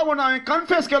मोगाच्या बाबून हांवें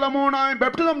कन्फेस केला म्हूण, हांवें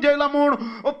बॅप्टिजम जेला म्हूण,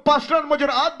 पास्टरान म्हजेर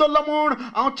हात धरला म्हूण,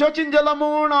 हांव चर्चीन गेला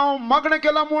म्हूण, हांव मागणें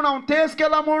केलां म्हूण, हांव तेस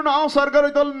केलां म्हूण हांव सर्गार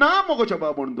वयतलो ना मोगाच्या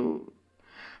बाबून.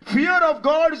 Fear of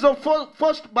God is a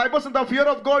first. Bible सांगता fear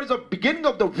of God is a beginning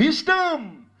of the wisdom.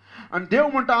 आनी देव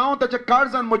म्हणटा हांव ताच्या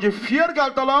काळजान म्हजी फियर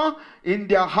घालतलो in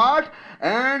their heart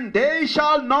and they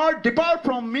shall not depart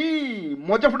from me.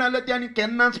 म्हज्या फुडें आयले ते आनी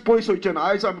केन्नाच पयस वयचे ना.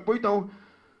 आयज आमी पळयता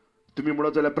तुमी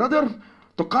म्हणत जाल्यार ब्रदर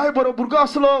तो काय बरो भुरगो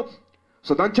आसलो,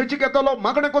 सदां चर्चीक येतालो,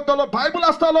 मागणें करतालो, बायबल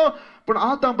आसतालो, पूण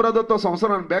आतां ब्रदर तो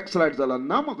संवसारान बॅकस्लायड जाला.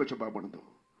 ना मोगाच्या बाबून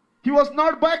he was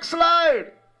not बॅकस्लायड.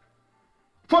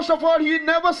 First of all he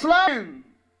never slide.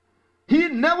 He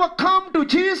never come to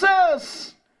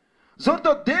Jesus. जर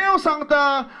तो देव सांगता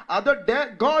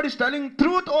आदर गॉड इज टेलिंग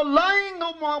ट्रूथ और lying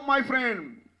my friend.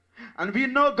 And we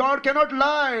know God cannot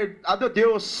lie. Other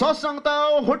देव सच सांगता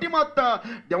होटी मारता.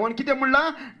 देवान कितें म्हणला?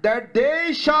 That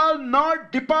they shall not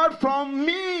depart from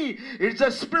me. It's the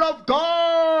spirit of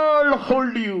God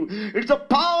hold you. It's the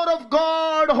power of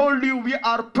God hold you. We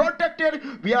are protected.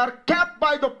 We are kept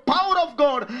by the power of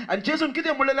God. And जेसून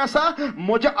कितें म्हणलेलें आसा?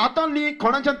 म्हज्या हातांतली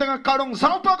कोणाच्यान तांकां काडूंक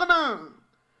जावपाक ना.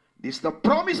 This is the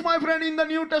promise my friend in the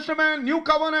New Testament, New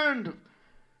Covenant.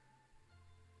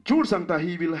 Jude सांगता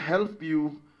he will help you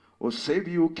or save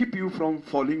you, keep you from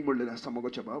falling म्हणलेलें आसा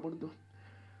मोगाच्या बाबून.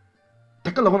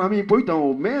 ताका लागून आमी पळयता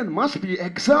man must be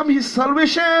examine his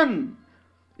salvation.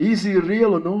 Is he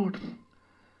real or not?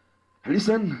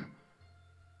 Listen,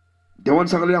 देवान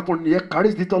सांगलें आपूण एक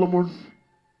काळीज दितलो म्हूण.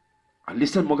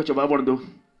 Listen मोगाच्या बाबून,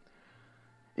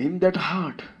 in that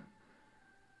heart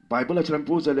बायबलाचेर आमी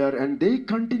पळोवंक जाल्यार and they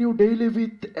continue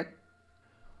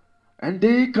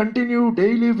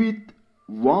daily with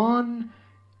one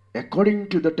according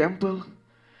to the temple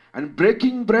and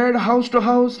breaking bread house to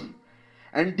house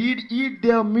and did eat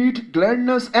their meat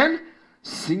gladness and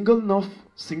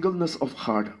singleness of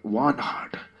heart. One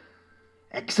heart.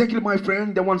 Exactly my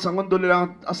friend, देवान सांगून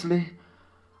दवरलेलें आसलें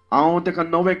हांव ताका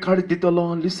नवें काळीज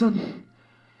दितलो. Listen,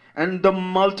 And the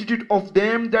multitude of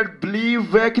them that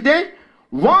believe were कितें?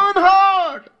 One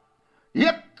heart.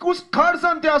 एकूच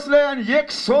खर्चान ते असले आणि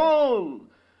एक soul.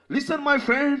 Listen my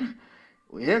friend.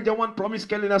 हे देवान प्रॉमिस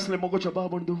केलेले असले मोगोच्या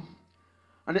बाबंदू.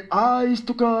 आणि आयज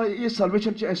तुका हे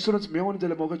salvationचे assurance मेळोन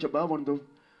जाल्यार मोगोच्या बाबंदू.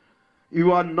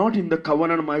 You are not in the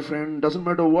covenant, my friend. Doesn't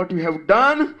matter what you have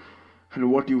done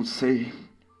and what you say.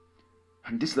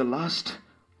 And this is the last.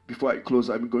 Before I close,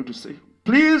 I'm going to say,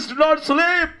 please do not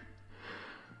sleep.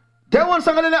 देवान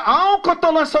सांगलेले हांव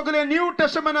करतलो सगळे new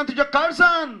टेस्टमेंटान तुज्या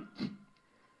काळजान.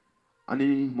 आणि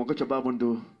मोगोच्या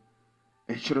बाबंदू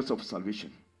assurance of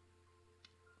salvation.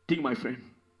 Think my friend.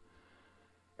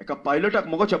 एका पायलटाक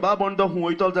मोगोच्या बाबंदो हूं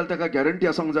वयतलो जाल्यार ताका गॅरंटी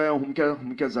आसंक जाय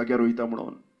हुमक्या जाग्यार वयता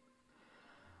म्हणून.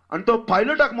 आणि तो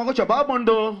पायलटाक मोगोच्या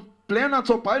बाबंदो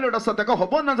प्लेनाचो पायलट आसा ताका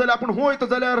खबर ना जाल्यार आपूण हूं वयता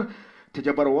जाल्यार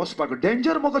तेजे बरोबर वचपाक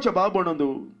डेंजर मोगोच्या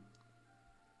बाबंदो.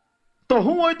 तो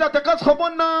हूं वयता ताकाच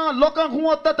खबर ना, लोकांक हूं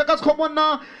वता ताकाच खबर ना.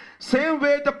 सेम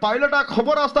वे त्या पायलटाक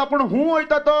खबर आसता आपूण हूं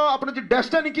वयता तो आपणाची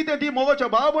डेस्टिनी कितें ती मोगोच्या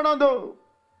बाबंदो.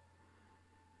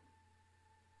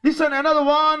 Listen, another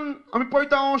one, आमी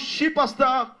पळयता शीप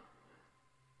आसता.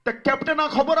 त्या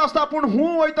कॅप्टनाक खबर आसता आपूण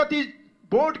हूं वयता ती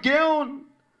बोट घेवन.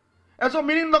 एजो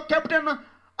मिनींग द कॅप्टन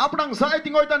आपणाक जाय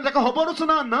थिंग वयता आनी ताका खबरूच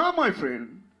ना. ना माय फ्रेंड.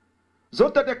 जर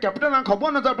त्या कॅप्टनाक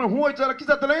खबर ना जाल्यार आपूण हूं वयता जाल्यार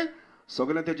कितें जातलें?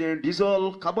 सगळें तेजें डिझल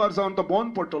काबार जावन तो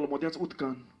बंद पडटलो मदेंच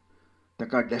उदकान.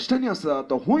 ताका डेस्टिनी आसा,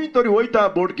 तो हूंय तरी वयता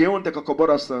बोट घेवन ताका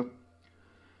खबर आसता.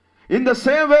 In the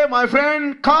same way my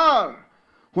friend, car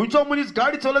हुंयचो मनीस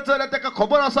गाडी चलयता जाल्यार ताका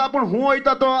खबर आसा आपूण हूं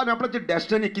वयता तो आनी आपणाची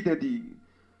डेस्टिनी कितें ती.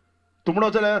 तूं म्हणो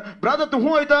जाल्यार ब्रादर तूं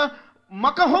हूं वयता,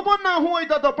 म्हाका खबर ना हूं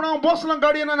वयता तो, पूण हांव बसलां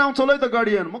गाडयेन आनी हांव चलयता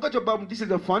गाडयेन. म्हाका बाब this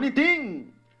is a funny thing.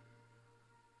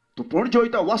 तूं पणजे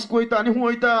वयता, वास्को वयता आनी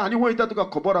हूं वयता तुका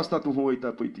खबर आसता तूं हूं वयता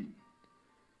पळय ती.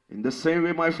 In the same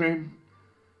way my friend,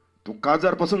 तूं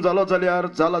काजार पासून जाला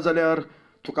जाल्यार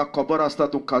तुका खबर आसता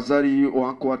तूं काजारी वो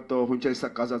आंकवार तो खंयच्या दिसा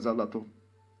काजार जाला तो.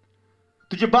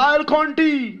 तुजी बायल कोण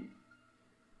ती.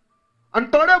 आनी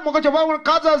थोडे मोगाच्या बाबा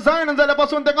काजार जायना जाल्यार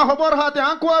पासून ताका खबर आहा ते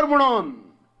आंकवार म्हणून.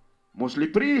 मोस्टली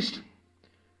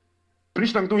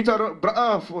प्रिस्टांक तूं विचार,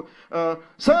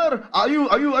 सर आर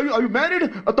यू मॅरीड?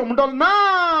 तो म्हणटलो ना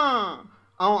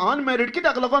हांव अनमॅरीड.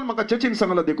 कित्याक लागून? म्हाका चर्चीन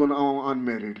सांगला देखून हांव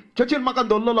अनमॅरीड. चर्चीन म्हाका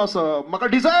दवरलेलो आसा, म्हाका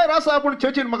डिझायर आसा पूण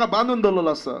चर्चीन म्हाका बांदून दवरलेलो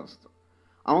आसा.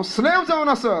 हांव स्लेव जावन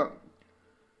आसा.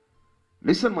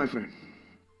 Listen my friend,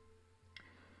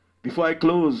 before I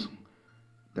close,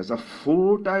 there's a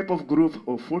four type of group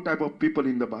or four type of people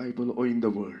in the Bible or in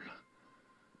the world.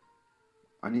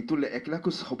 आणि तुला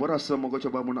एकल्याकूच खबर आसा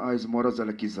मोगोच्या बाबून आयज मरत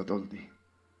जाल्यार कितें जातलें ती.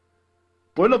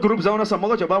 पयलो ग्रुप जावन आसा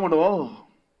मोगोच्या बाबून.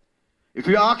 If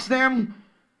you ask them,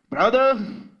 brother,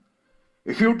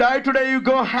 if you die today, you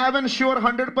go heaven sure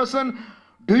 100%.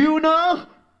 Do you know?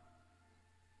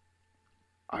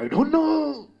 I don't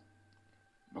know.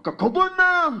 म्हाका खबर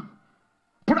ना.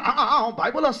 पूण हांव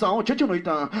बायबल आसा, हांव चर्चीन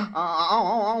वयता,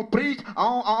 हांव प्रीच,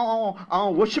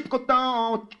 हांव वर्शीप करता,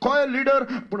 हांव खॉय लिडर,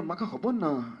 पूण म्हाका खबर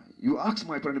ना. You ask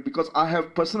my friend, because I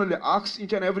have personally asked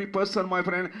each and every person, my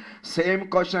friend, same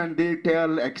question, they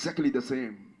tell exactly the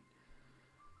same.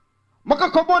 म्हाका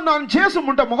खबर ना. जेसू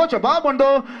म्हणटा मोगोच्या बाबंदो,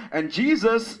 and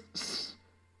Jesus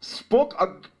spoke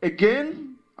again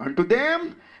unto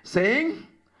them, saying,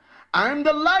 I am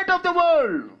the light of the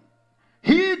world.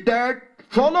 He that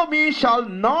follow me shall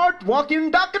not walk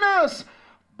in darkness,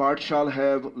 but shall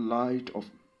have light of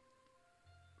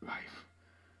life.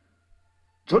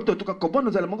 जर तर तुका खबर ना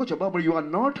जाल्यार मोगोच्या बाबा, you are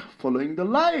not following the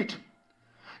light.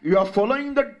 You are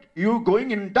following you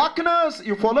going in darkness.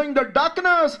 You following the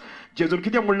darkness. जेजून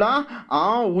कितें म्हणला?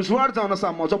 हांव उजवाड जावन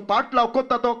आसा. म्हजो पाट लाव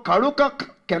कोत्ता तो काडूंक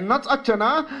केन्नाच आसचे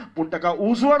ना, पूण ताका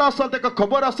उजवाड आसता, ताका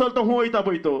खबर आसता तो हूं वयता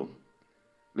पळय तो.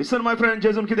 Listen my friend,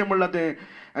 जेजून कितें म्हणला तें.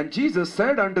 And Jesus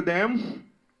said unto them,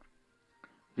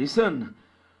 listen,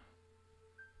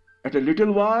 at a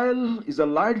little while is the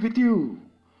light with you.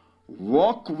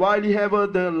 Walk while ye have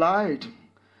the light,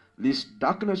 lest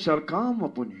darkness shall come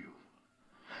upon you.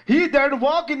 He that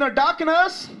walk in the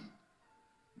darkness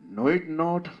know it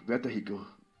not whither he go.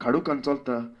 काडूकान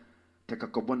चलता ताका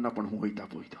खबर ना पण हूं वयता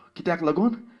पळय तो. कित्याक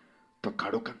लागून? तो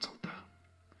काडूकान चलता.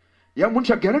 ह्या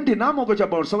मनशाक गॅरंटी ना मोगोच्या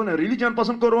बाबा. सगळें रिलिजन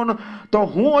पासून करून तो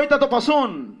हूं वयता तो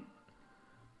पासून.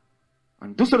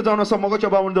 आनी दुसरो जावन आसा मोगोच्या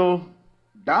बाबंदो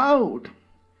डावट.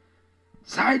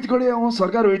 जायत घडये हांव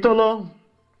स्वर्गार वयतलो,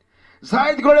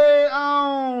 जायत घडये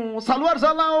हांव साल्वार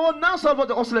जाला ओ ना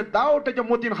साल्वार, असले डावट ताच्या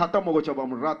मतीन खाता मोगोच्या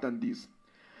बाबून रात आनी दीस.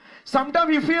 Sometimes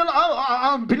he feel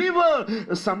I'm believer.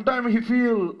 Sometimes he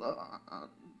feel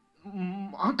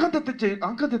आंखात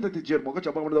येता तेजेर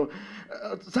मोगोच्या बाबंदो.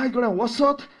 जायत घडये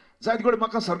वसत जायत घोडे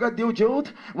म्हाका स्वर्गात देव जेवत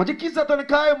म्हणजे कितें जातलें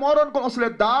काय मरण कोण असले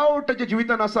डावट ताच्या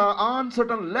जिवितान आसा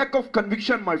uncertain lack of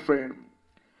conviction my friend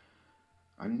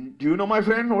and do you know my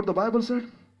friend what the Bible said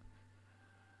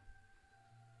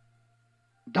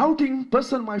doubting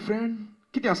person my friend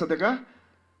कितें आसा तेका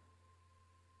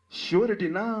श्योरिटी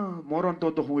ना मरण तो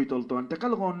वयतलो तो आनी तेका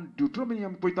लागून ड्युट्रोनॉमी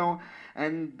आमी पळयता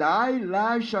and thy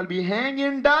life shall be hang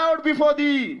in doubt before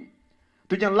thee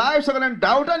तुजें लायफ सगळ्यान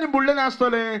डावटांनी बुडलेलें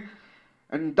आसतलें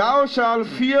and thou shalt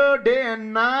fear day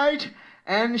and night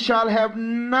and shall have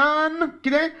none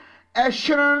कितें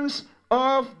assurance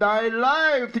of thy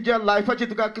life तुज्या लायफाची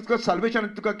तुका साल्वेशन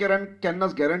तुका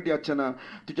केन्नाच गॅरंटी आसचेना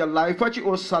तुज्या लायफाची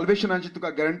ओ साल्वेशनाची तुका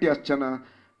गॅरंटी आसचेना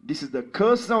दिस इज द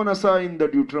कर्स जावन आसा इन द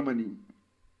ड्युट्रोनॉमी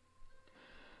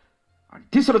आनी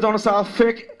तिसरो जावन आसा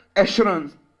फेक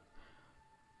एश्युरन्स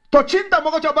तो चिंता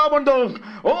मोगाच्या बाबंदो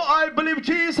ओ आय believe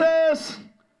Jesus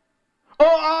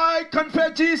Oh, I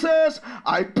confess Jesus.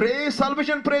 I pray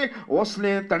salvation pray.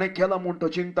 Osle tane kela म्हूण तो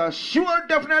चिंता sure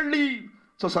definitely.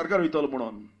 So sargar वयतलो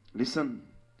म्हणून. Listen.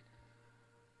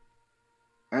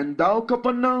 And thou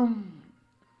Capernaum,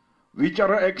 which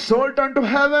are exalted unto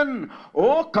heaven.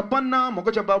 Oh Capernaum,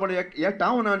 मोगाच्या बाबन या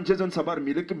टाउनान जेजून सबार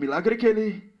मिलाग्र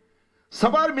केली.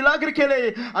 सबार मिलाग्र केले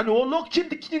आणि ओ लोक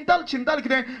चिंताल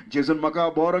कितें जेजून म्हाका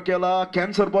बरो केला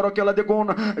कॅन्सर बरो केला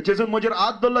देखून जेजून म्हजेर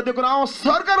हात धरला देखून हांव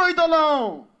स्वर्गार वयतलो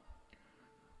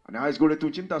आनी आयज घोडे तूं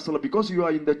चिंता आसतलो because you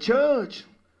are in the church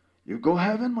you go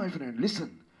haven my friend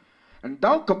listen and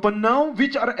thou Capernaum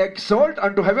which are exalted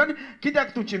unto heaven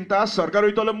कित्याक तूं चिंता स्वर्गार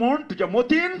वयतलो म्हूण तुज्या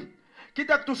मोतीन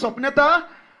कित्याक तूं सपन येता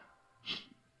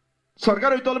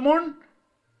स्वर्गार वयतलो म्हूण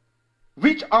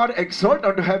which are exalted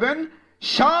unto heaven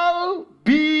shall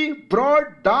be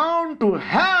brought down to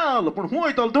hell. But who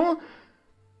I told you?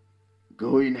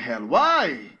 Go in hell.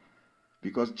 Why?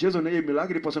 Because Jesus ne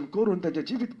milagre pasan korun taja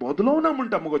jivit bodlo na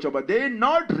munta mogocha ba they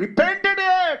not repented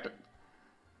yet.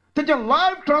 Taja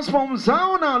life transforms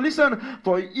down. Listen,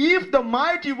 for if the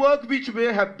mighty work which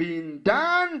have been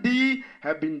done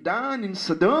in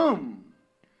Sodom,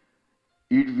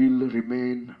 it will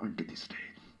remain unto this day.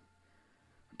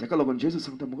 Taka logon Jesus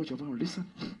sangta mogocha ba listen.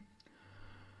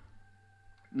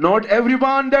 Not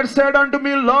everyone that said unto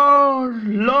me, Lord,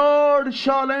 Lord,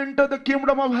 shall enter the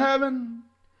kingdom of heaven.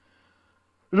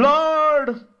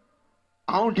 Lord,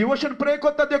 our devotion pray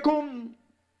kotta dekun.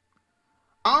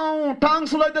 Our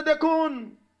tongues loida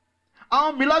dekun.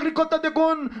 Our milagri kotta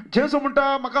dekun. Jesu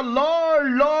munta maka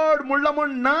Lord, Lord, mulla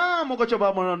mun na mogocha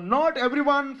ba. Not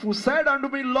everyone who said unto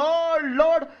me, Lord,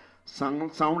 Lord,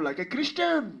 sound like a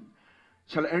Christian.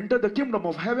 Shall enter the kingdom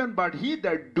of heaven, but he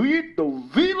that doeth the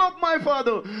will of my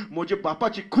Father. मोजे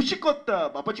बापाची खुशी कोत्ता.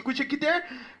 बापाची खुशी कितें?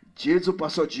 जेजू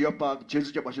पासो जियेवपाक,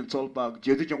 जेजूच्या भाशेन चलपाक,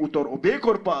 जेजूचें उतर ओबे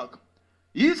करपाक.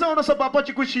 ही जावन आसा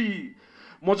बापाची खुशी.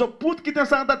 म्हजो पूत कितें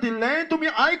सांगता तितलें तुमी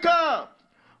आयका.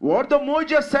 What the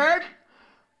Moses said,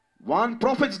 one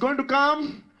prophet is going to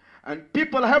come and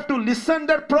people have to listen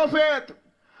that prophet.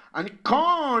 आणि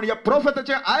कोण या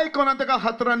प्रोफेटाचे आयकून आनी ताका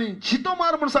हातरांनी जितो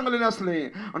मार म्हूण सांगलेलें आसलें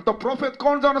आनी तो प्रोफेट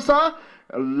कोण जावन आसा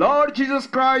Lord Jesus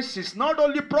Christ is not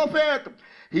only prophet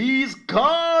he is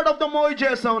God of the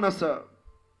Moses जावन आसा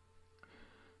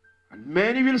and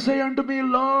many will say unto me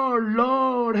Lord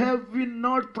Lord have we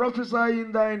not prophesied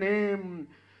in thy name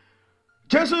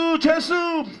जेसू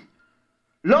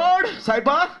Lord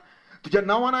सायबा तुज्या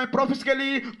नांवान हांवें प्रोफेस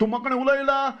केली तूं म्हाका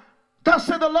उलयला thus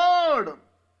said the Lord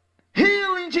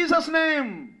heal in Jesus'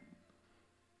 name.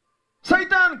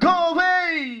 Satan, go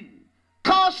away.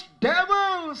 Cast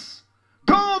devils.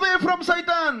 Go away from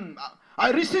Satan.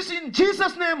 I resist in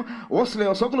Jesus' name. Osle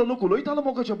osoglo luku loitala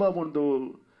mogacha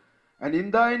babondo. And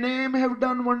in thy name have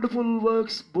done wonderful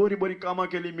works. Bori kama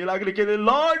keli milagri keli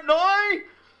Lord noi.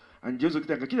 And Jesus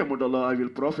kitaka kida modala I will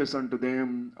profess unto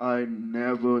them I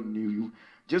never knew you.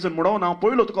 Jesus modaw na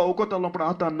poilo tuka okotalo pra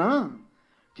ata na.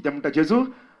 Kita munta Jesus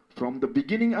from the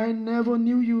beginning I never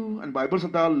knew you. And Bible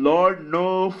says the Lord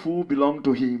know who belong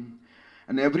to him.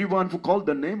 And everyone who called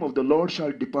the name of the Lord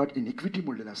shall depart iniquity.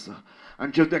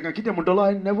 And just like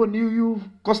I never knew you.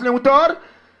 Kosle utar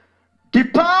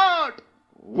depart.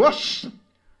 Wash.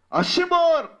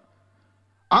 Ashibor.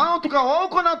 Aw tuka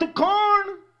okona tu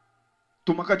kon.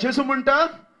 Tu maka Jesu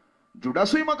munta.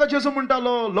 Judasui maka Jesu munta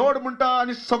lo. Lord munta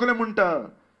ani sogle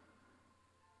munta.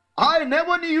 I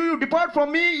never knew you. Depart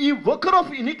from me, ye worker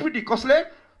of iniquity. Kosle,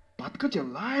 patkacha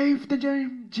life teja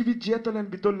jivit jetalen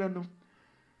bitolenu.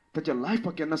 Teja life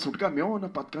pakena sutka meona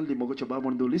patkan li mogocha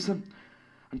babondo listen.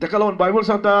 And takalon Bible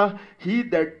santa he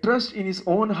that trusts in his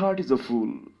own heart is a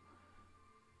fool.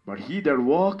 But he that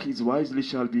walk is wisely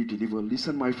shall be delivered.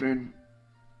 Listen, my friend.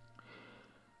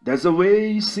 There's a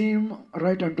way seem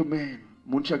right unto man.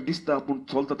 मनशाक दिसता पूण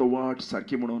चलता तो वाट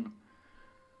सारकी म्हणून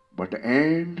but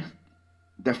and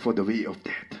that for the way of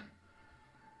death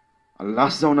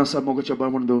last जावन आसा मोगाच्या बा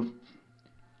म्हणून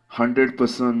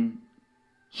 100%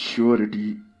 surety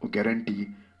or guarantee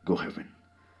go heaven.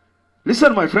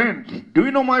 Listen my friend, do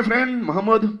you know my friend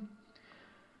Muhammad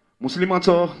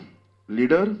मुस्लिमाचो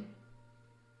leader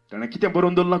ताणें कितें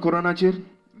बरोवन दवरलां कुरानाचेर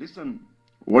लिसन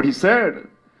what he said.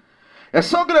 हे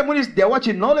सगळे मनीस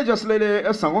देवाची नॉलेज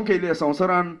असलेले सांगोंक येयले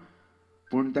संवसारान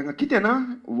पूण तांकां कितें ना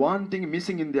one thing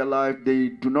missing in their life, they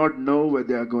do not know where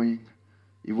they are going.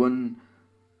 Even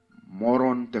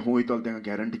moron ते हूं वयतलो तांकां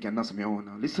गॅरंटी केन्नाच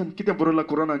मेळना. लिसन कितें बरयलां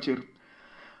कुरानाचेर.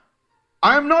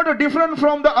 I am not different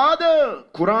from the other.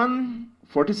 Quran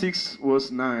 46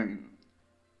 verse 9.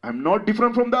 I am not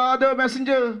different from the other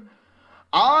messenger.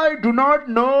 I do not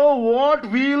know what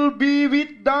will be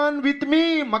done with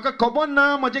me. Maka खबर ना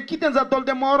म्हजें कितें जातलें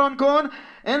तें मरण कोन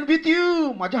and with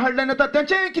you. म्हज्या हाडल्यान येता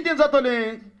तेंचें कितें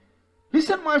जातलें.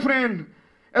 Listen my friend.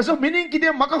 एसो मिनींग कितें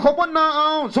म्हाका खबर ना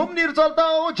हांव जमनीर चलता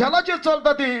ओ जलाचेर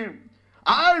चलता तें.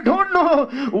 I don't know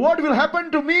what will happen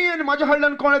to me and माझ्या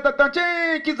हाडल्यान कोण येता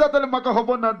ताचें कितें जातलें म्हाका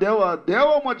खबर ना. देवा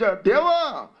देवा म्हज्या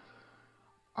देवा.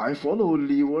 I follow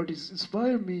only what is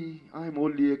inspired me. I am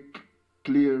only a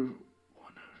clear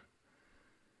warner.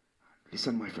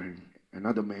 Listen my friend,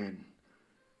 another man,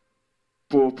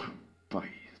 Pope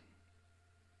Pius.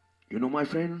 You know my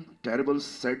friend, terrible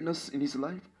sadness in his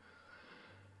life.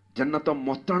 Jannata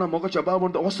mottana mogacha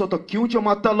babonda osso to kyuncho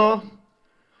matalo.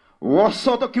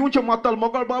 Osso to kyuncho matal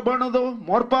mogal babonado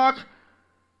morpak.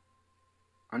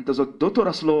 And tazo dotor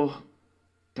aslo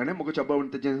ताणें मोगाच्या बाबून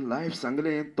तेजें life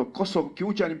सांगलें तो कसो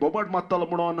किवचे आनी बोबाट मारतालो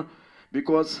म्हणून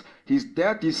because his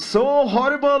death is so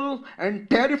horrible and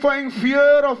terrifying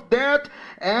fear of death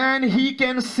and he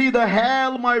can see the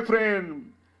hell my friend.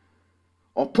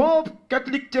 O Pope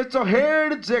Catholic Churchचो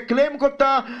head J claim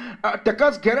करता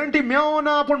तेकाच गॅरंटी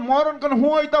मेळना पूण मरण करून हूं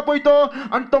वयता पळय तो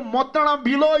आनी तो मोत्ताणा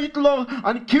भिलो इतलो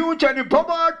आनी किवचे आनी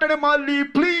बोबाट ताणें मारली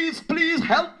प्लीज प्लीज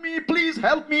हेल्प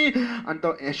मी आनी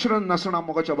तो एश्योरन्स नासना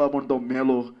मोगाच्या बाबून तो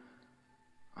मेलो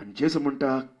आनी जेजू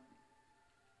म्हणटा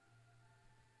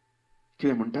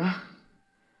कितें म्हणटा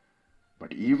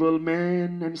but evil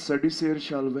men and Sadducees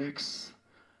shall wax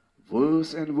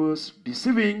worse and worse,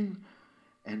 deceiving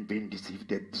and being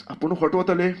deceived. आपण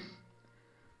हटवतले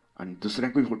आणि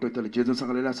दुसऱ्यांकूय हटवतले. जेजू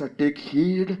सांगलेलें आसा take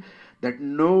heed that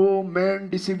no man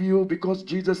deceive you because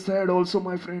Jesus said also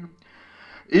my friend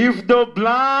if the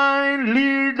blind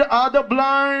lead other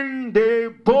blind they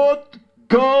both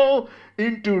go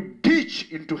into ditch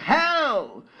into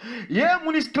hell. ये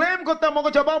मुनीस claim करता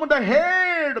मोगाच्या बाबून the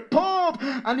head pope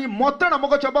आनी मोत्ताणा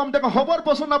मोगाच्या बाबून ताका खबर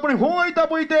पासून आपण हूं वयता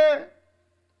पळय ते.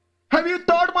 Have you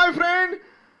thought my friend?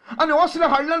 आनी असले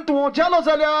हाडल्यान तूं जेलो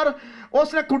जाल्यार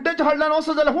असले कुड्ड्याच्या हाडल्यान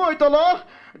असो जाल्यार हूं वयतलो.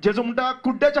 जेजू म्हणटा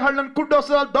कुड्ड्याच्या हाडल्यान कुड्डो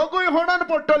असो जाल्यार दोगूय होणान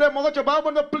पडटले. मोगाच्या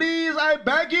बाबून please I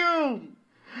bag you.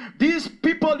 These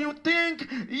people you think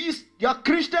you're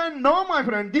Christian? No my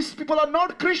friend, these people are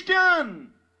not Christian.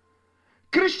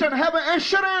 Christian have an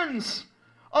assurance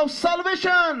of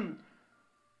salvation.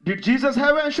 Did Jesus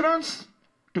have assurance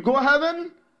to go heaven?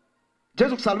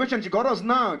 जेजूक salvationची गरज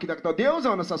ना कित्याक तो देव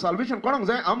जावन आसा. salvation कोणाक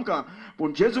जाय आमकां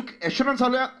पूण जेजूक assurance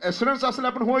आसल्यार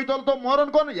आपण हूं वयतलो तो मरण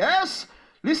कोण. Yes,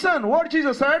 listen what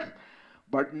Jesus said.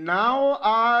 But now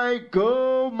I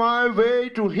go my way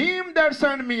to him that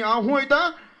sent me. हांव हूं वयता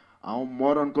हांव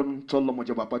मरण कोण चल्लो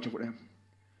म्हज्या बापाच्या फुडें.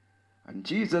 And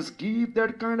Jesus give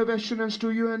that kind of assurance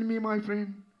to you and me my friend.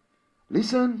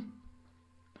 Listen.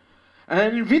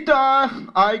 And with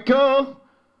I go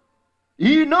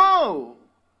you know.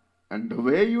 And the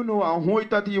way you know हांव हूं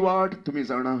वयता ती वाट तुमी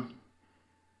जाणा.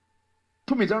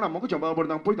 मोगाच्या बाबा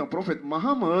पळयता प्रोफेट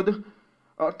महामद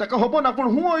ताका खबर ना पूण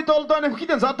हूं वयतलो तो आनी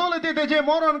कितें जातलें तें तेजें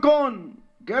मरण कोण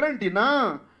गॅरंटी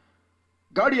ना.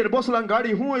 गाडयेर बसला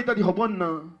गाडी हूं वयता ती खबर ना.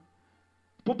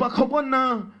 पोपाक खबर ना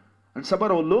आनी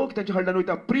साबार लोक तेंच्या हाडल्यान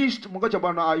वयता. प्रिस्ट मोगाच्या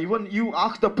बाबा even you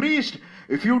ask the priest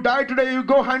if you die today you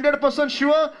go 100%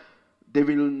 sure they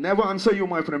will never answer you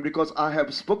my friend because I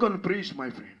have spoken priest my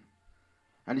friend.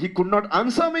 And he could not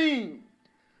answer me.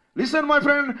 Listen my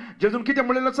friend, जेजून कितें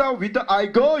म्हणलेलें आसा with I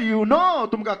go you know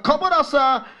तुमकां खबर आसा.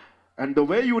 And the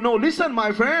way you know, listen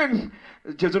my friend,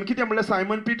 जेजून कितें म्हणलें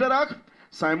Simon पिटराक.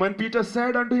 Simon Peter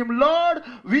said unto him, Lord,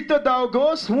 whither thou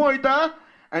goest? हूं वयता?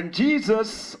 And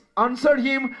Jesus answered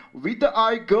him, whither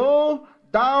I go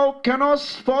thou cannot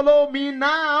follow me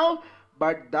now,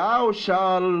 but thou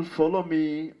shalt follow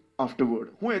me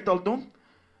afterward. हूं येतलो तूं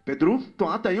पेद्रू तूं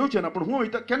आतां येवचें ना पूण हूं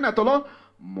वयता केन्ना येतलो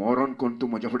मरण कोण तूं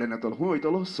म्हज्या फुड्यान येतलो. हूं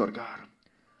वयतलो स्वर्गार.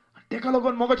 तेका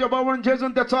लागून मोगाच्या बाबून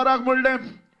जेजून त्या चोराक म्हणलें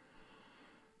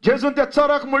जेजून त्या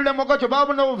चोराक म्हणलें मोगाच्या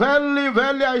बाबा व्हेली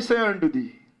व्हेली आय से अंटू दी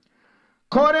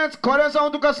खरेंच खरेंच हांव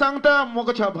तुका सांगता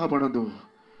मोगाच्या बाबा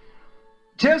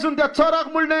जेजून त्या चोराक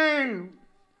म्हणलें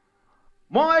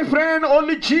my friend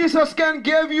only Jesus can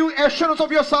give you assurance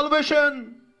of your salvation.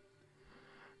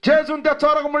 जेजून त्या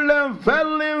चोराक म्हणलें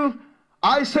verily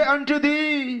I say unto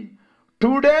thee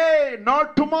today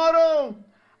not tomorrow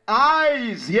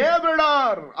आयज हे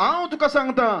वेळार हांव तुका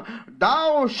सांगता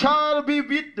thou shall be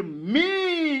with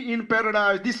me in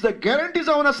paradise. This is the guarantee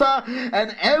जावन आसा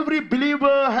and every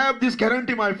believer have this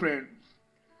guarantee, my friend.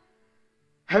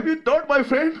 Have you thought, my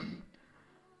friend,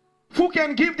 who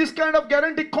can give this kind of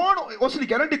guarantee? कोण असली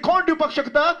guarantee कोण दिवपाक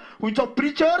शकता? हुंचो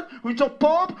preacher, हुंचो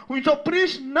pope, हुंचो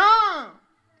priest? ना,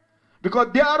 because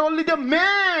they are only the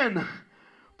men.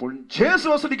 पण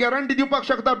जेसू असली guarantee दिवपाक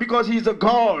शकता because he is a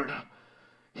God.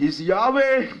 He is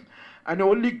Yahweh, and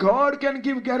only God can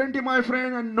give guarantee, my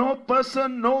friend. And no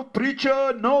person, no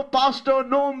preacher, no pastor,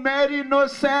 no Mary, no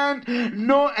saint,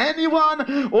 no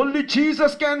anyone, only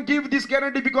Jesus can give this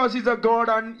guarantee because he is a God.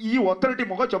 And he authority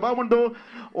moga chaba mando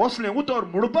osle utor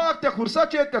mudpak त्या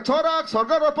खुर्साचे त्या चोराक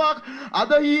स्वर्गार वरपाक.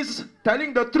 Either he is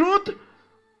telling the truth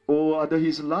or other he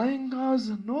is lying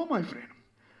us. No, my friend.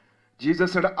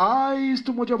 Jesus said, I is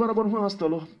to moja barabar hu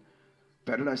astalo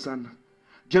paradise.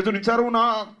 जेजून विचारू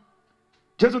ना,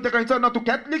 जेजून तेका विचारना तू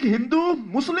Catholic Hindu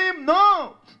मुस्लिम. No,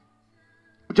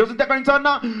 जेजून तेका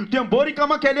विचारना तुवें बरी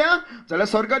कामां केल्या जाल्यार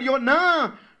स्वर्गार यो. ना,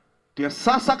 तुवें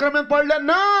 7 साक्रामेंत पडल्या.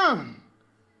 ना,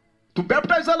 तू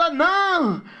बॅप्टायज जाला. ना,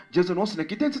 जेजून असलें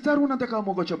कितेंच विचारू ना तेका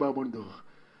मोगाच्या बाबंडो.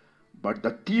 But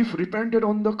the thief repented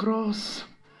on the cross.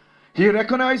 He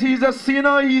recognized he is a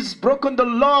sinner. He has broken the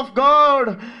law of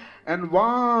God. And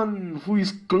one who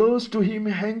is close to him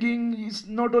hanging is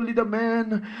not only the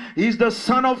man, he is the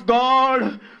Son of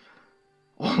God,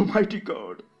 Almighty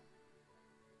God,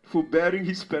 who bearing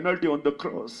his penalty on the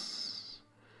cross.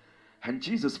 And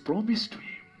Jesus promised to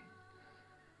him.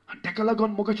 And तेका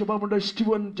लागून मोगाच्या बाबंडो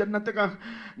Steven जेन्ना तेका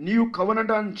new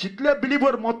कव्हनंटान जितले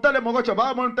believer मोत्ताले मोगाच्या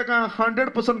बाबंड तेका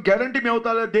 100% guarantee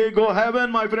मेवताले they go haven.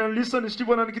 My friend, listen,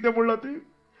 स्टीवनान कितें म्हणलां ते.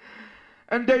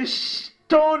 And they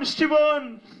stoned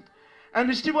Stephen.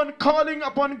 And Stephen calling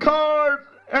upon God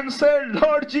and said,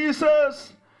 Lord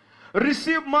Jesus,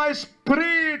 receive my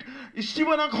spirit.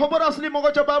 Stephenaक खबर असली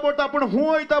मोगाच्या बाबत आपण हूं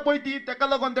वयता पळय ती, तेका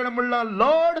लागून तेणें म्हणलां,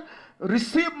 Lord,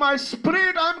 receive my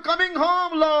spirit. I am coming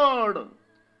home, Lord.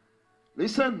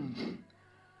 Listen.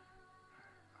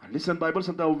 Listen, Bible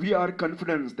says that we are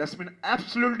confident. That's been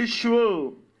absolutely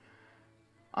sure.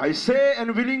 I say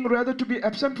and willing rather to be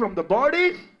absent from the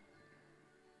body.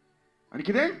 आणि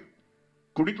कितें?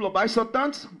 कुडींतलो bye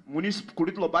सत्तांच मनीस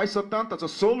कुडींतलो bye सत्तांत ताचो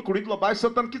soul कुडींतलो bye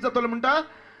सत्तांत कितें जातलो म्हणटा?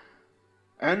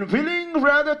 And willing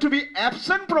rather to be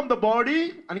absent from the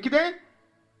body and कितें?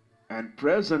 And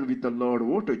present with the Lord.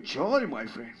 What a joy, my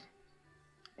friend.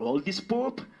 All these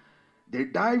pope, they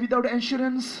die without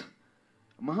assurance.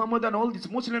 Muhammad and all these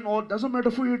Muslim, all doesn't matter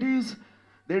who it is,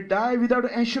 they die without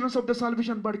assurance of the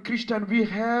salvation. But Christian, we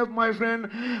have, my friend,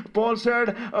 Paul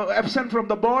said, absent from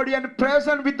the body and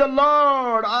present with the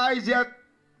Lord. Isaac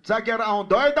जाग्यार हांव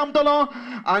दोय दामतलो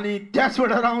आनी त्याच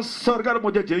वेळार हांव स्वर्गार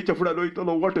म्हज्या जयच्या फुड्यान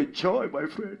वयतलो. What a joy, my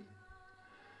friend.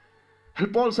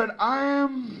 And Paul said, I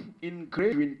am in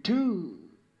great pain too,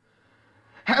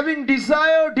 having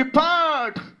desire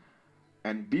depart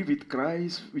and be with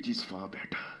Christ, which is far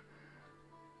better.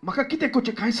 म्हाका कितें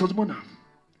करचें कांय सजमना.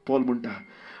 Paul म्हणटा,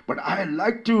 but I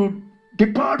like to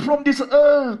depart from this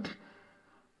earth.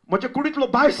 म्हज्या कुडींतलो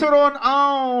भायर सरोन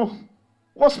हांव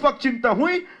वचपाक चिंता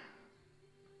हुंय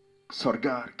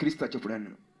स्वर्गार क्रिस्ताच्या फुड्यान,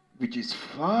 which is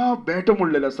far better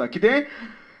म्हणलेलें आसा. कितें?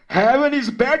 Heaven is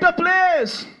better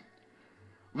place,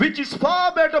 which is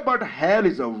far better, but hell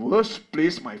is a worst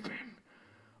place, my friend.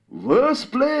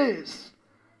 Worst place.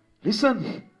 Listen.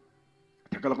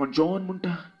 तेका लागून जॉन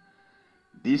म्हणटा,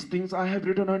 these things I have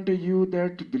written unto you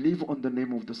that believe on the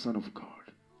name of the Son of God,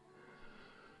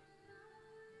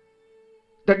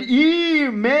 that ye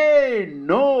may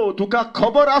know. तुका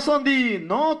खबर आसन दी.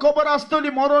 No खबर आसतली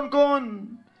मरोन कोण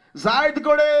जायत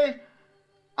गडे.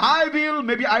 I will,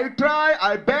 maybe I try,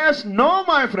 I best. No,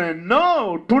 my friend,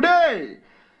 no. Today,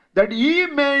 that ye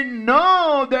may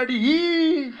know that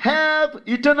ye have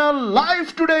eternal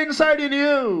life today inside in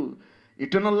you.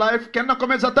 Eternal life केन्ना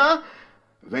कमी जाता?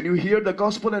 When you hear the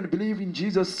gospel and believe in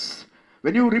Jesus,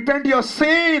 when you repent your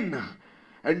sin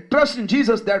and trust in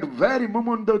Jesus, that very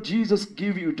moment though Jesus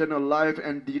give you eternal life,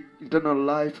 and the eternal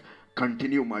life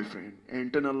continue, my friend.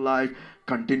 Eternal life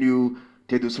continue.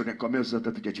 ते दुसरे कमी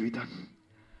जाता तुझ्या जिवितान.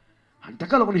 आणि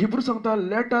ताका लागून Hebrew सांगता,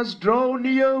 let us draw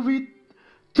near with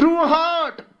through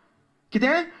heart.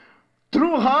 कितें?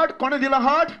 Through heart. कोणे दिला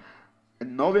heart?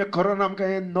 नवे खरोन आमकां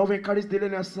हें नवें काळीज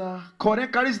दिलेलें आसा, खरें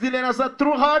काळीज दिलेलें आसा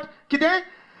थ्रू हार्ट. कितें?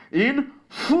 इन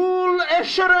फूल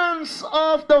एश्युरन्स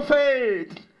ऑफ द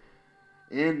फेथ.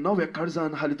 हें नवें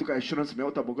काळजान हालीं तुका एश्युरन्स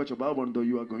मेवता मोगाचो भाव बंदो,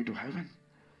 you are going to heaven.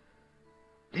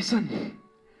 Listen,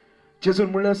 जेजून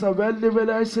म्हणलें आसा, वेली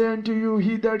वेली आय से unto you,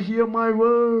 he that here my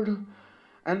word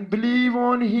and believe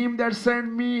on him that sent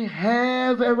me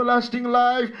have everlasting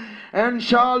life and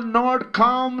shall not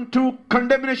come to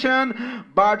condemnation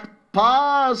but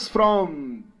pass from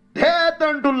death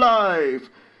unto life.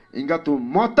 इंगा तू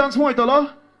मोतांच वयतलो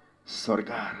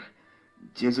स्वर्गार.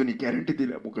 जेजूनी guarantee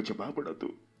दिल्या मोगाच्या बाबडा तू.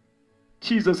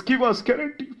 Jesus give us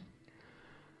guarantee.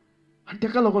 आणि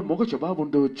ताका लागून मोगाच्या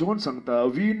बाबडो जॉन सांगता,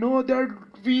 we know that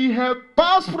we have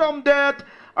pass from death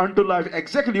unto life.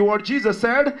 Exactly what Jesus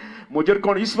said. Moser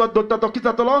कोण विश्वास दवरता तो कितें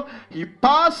जातलो? He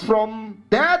passed from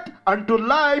death unto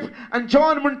life. And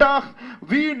John म्हणटा,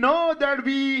 we know that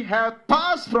we have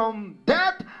passed from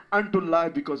death unto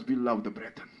life because we love the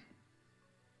brethren.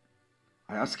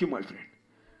 I ask you, my friend,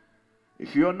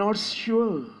 if you are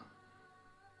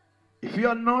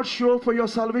not sure for your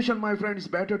salvation, my friend,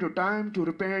 it's better to time to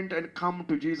repent and come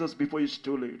to Jesus before it's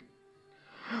too late.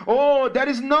 Oh, there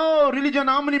is no religion,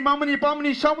 amani, mamani, pamani,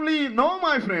 shamli. No,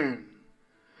 my friend.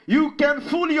 You can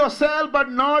fool yourself,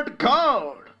 but not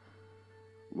God.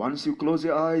 Once you close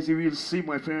your eyes, you will see,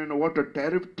 my friend, what a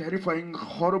terrifying,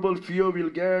 horrible fear will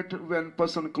get when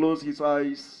person close his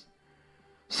eyes.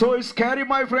 So scary,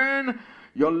 my friend.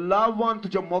 Your loved one,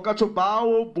 तुझ्या मोगाचो भाव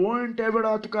bone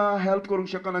तेवडा तुका help करूंक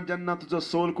शकना जेन्ना तुजो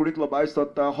soul कुडींतलो भायर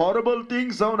सरता. हॉरिबल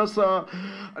थिंग्स जावन आसा.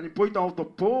 आनी पळयता हांव तो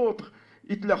पोप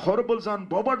इतले हॉरिबल जावन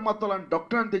बोबड मारतलो आनी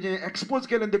डॉक्टरान तेजें एक्सपोज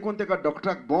केलें देखून ताका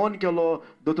डॉक्टराक बोन केलो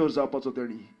दोतोर जावपाचो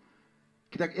तेणी.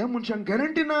 कित्याक ह्या मनशांक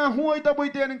गॅरंटी ना. हूं वयता पळय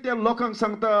ते आनी त्या लोकांक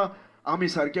सांगता आमी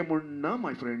सारके म्हूण. ना,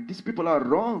 my friend, these people are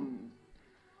wrong.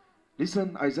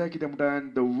 Listen, आयजाय कितें म्हणटा,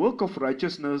 the work of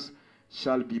रायचसनेस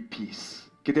shall be piece.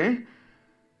 कितें?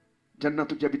 जेन्ना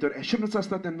तुज्या भितर एश्युरन्स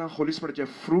आसता तेन्ना होली स्पिरिटाचे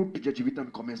फ्रूट तुज्या जिवितान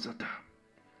कॉमेंट जाता.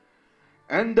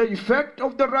 And the effect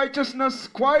of the रायचसनेस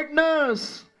क्वायटनेस.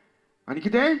 आणि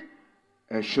कितें?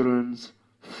 Assurance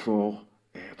for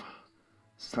ever.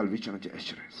 साल्वेशनाचे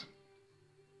assurance.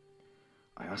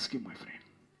 I ask you, my friend,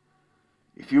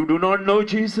 if you do not know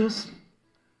Jesus,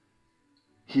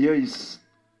 here is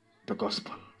the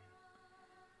gospel.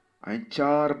 हांवें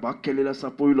 4 भाग केलेले आसा.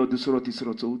 पयलो, दुसरो,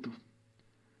 तिसरो, चवथो.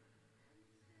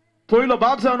 पयलो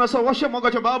भाग जावन आसा, अशें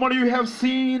मोगाचे बाबण, you have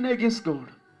seen against God.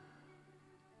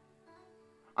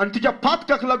 आनी तुज्या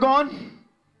पातकाक लागून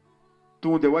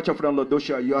तूं देवाच्या फुड्यांतलो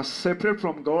दोशी. You are separate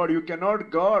from God. You cannot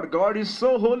God is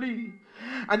so Holi.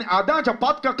 आनी आदांच्या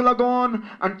पातकाक लागून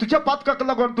आनी तुज्या पातकाक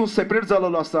लागून तूं सेपरेट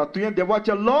जालोलो आसा. तुवें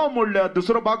देवाच्या लॉ मोडल्या.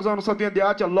 दुसरो भाग जावन आसा, तुवें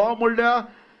देवाच्या लॉ मोडल्या.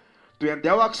 तुवें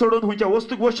देवाक सोडून खंयच्या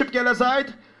वस्तूक वर्शीप केल्या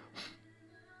जायत.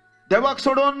 देवाक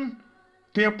सोडून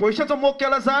तुवें पयशाचो मोग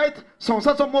केला जायत,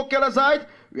 संवसाराचो मोग केला जायत.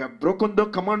 We have broken the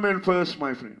commandment first,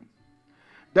 my friend.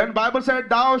 Then Bible said,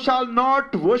 thou shalt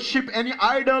not worship any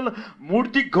idol.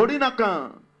 मूर्ती घडी नाका.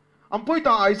 आमी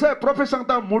पळयता आयसाय प्रोफेट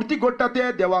सांगता मूर्ती घडटा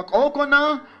ते देवाक ओळखना,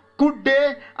 कुड्डे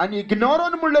आनी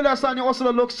इग्नोरन म्हणलेले आसा. आनी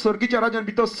असलो लोक सर्गीच्या राज्यान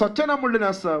भितर सच्चना म्हणलेले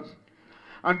आसा.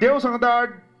 आनी देव सांगता,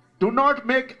 डू नॉट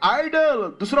मेक आयडल.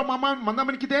 दुसरो म्हणना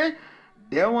म्हणजे कितें?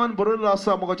 देवान बरयल्लो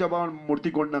आसा मोगाच्या भावान मूर्ती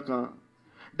घड नाका.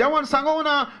 देवान सांगूंक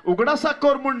ना उगडासा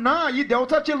कर म्हूण ना. ही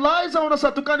देवचाची लाय जावन आसा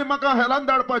तुका आनी म्हाका हेलान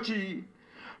धाडपाची.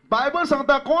 बायबल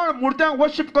सांगता कोण मुर्त्यांक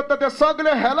वर्शिप करता ते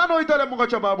सगळे हेलान वयतले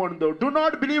मोगाच्या बाबण. Do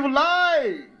not believe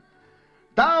lie.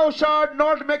 Thou shalt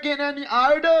not make any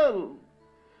idol.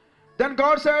 Then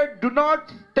God said, do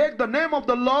not take the name of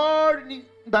the Lord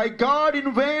thy God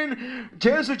in vain.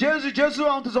 Jesu, Jesu, Jesu.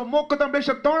 हांव तुजो मोग करता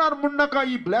बेशक तोंडार म्हूण नाका.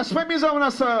 ही ब्लॅस्फेमी जावन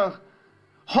आसा.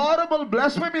 Horrible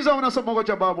blasphemy जावन आसा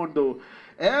मोगाच्या बाबण.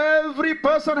 Every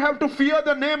person have to fear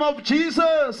the name of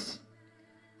Jesus.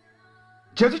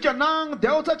 जेजूच्या नांग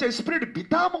देवचाचे स्पिरीट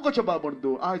भिता मोगाच्या बाबण.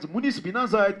 आयज मनीस भिना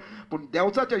जायत पूण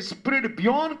देवचाचे स्पिरीट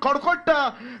भियोन कडकडटा.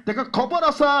 ताका खबर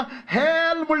आसा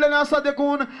हेल म्हणलेलें आसा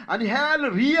देखून आनी हेल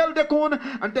रियल देखून.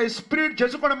 आनी ते स्पिरीट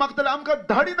जेजू कडेन मागतले आमकां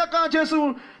धाडी नाका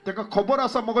जेजू. ताका खबर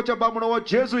आसा मोगाच्या बाबण हो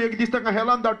जेजू एक दीस ताका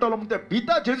हेलान धाडटलो म्हूण ते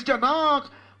भिता जेजूच्या नांग.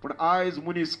 पूण आयज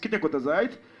मनीस कितें करता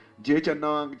जायत? जेच्या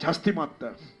नांग जास्ती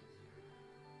मागता.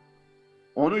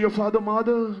 Honor your father,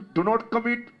 mother. Do not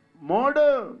commit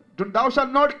murder. Thou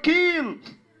shalt not kill.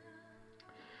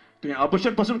 तुवें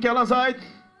अबॉर्शन पासून केला जायत.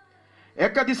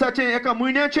 एका दिसाचे, एका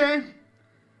म्हयन्याचे.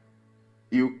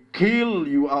 You kill,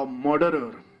 you are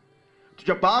murderer.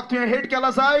 तुज्या बाक तुवें हेट केला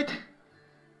जायत.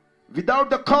 Without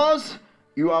the cause,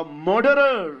 you are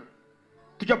murderer.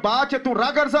 तुज्या बाचे तूं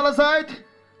रागार जाला जायत.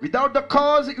 Without the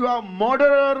cause, you are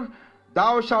murderer.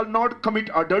 thou shalt not commit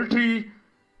adultery.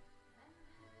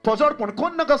 पण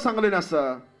कोण नका सांगलें आसा.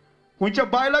 हुंच्या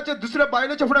बायलाच्या दुसऱ्या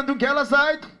बायलाच्या फुड्यान तूं गेला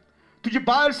जायत, तुजी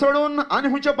बायल सोडून आनी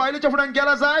हुंच्या बायलेच्या फुड्यान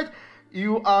गेला जायत,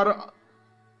 you are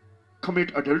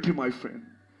commit adultery, my friend.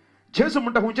 जेजू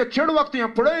म्हणटा हुंच्या चेडवाक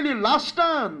तुवें पळयली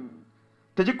लास्टान,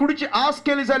 तेजे कुडीची आस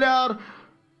केली जाल्यार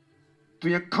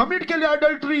तुवें कमीट केली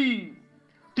अडल्टरी.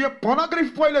 तुवें पोर्नोग्राफी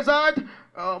पळयलें जायत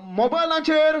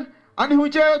मोबायलाचेर आनी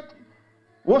हुंचे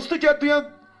वस्तूचेर तुवें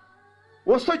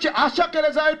वस्तूची आशा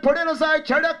केली जायत, पळयलें जायत,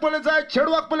 चेड्याक पळयलें जायत,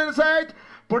 चेडवाक पळयलें जायत,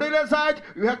 पळयलें जायत.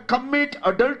 You have commit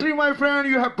adultery, my friend.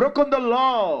 You have broken the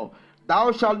law.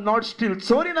 Thou shalt not steal.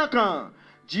 चोरी नाका.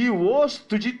 जी वस्त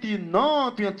तुजी ती न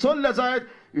तुवें चोरल्या जायत,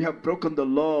 you have broken the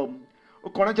law.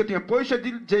 कोणाचे तुवें पयशे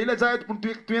जेयले जायत पूण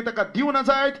तुवें ताका दिवना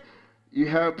जायत, you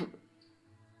have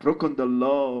broken the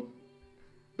law.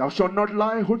 Thou shalt not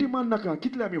lie. होटी मान नाका.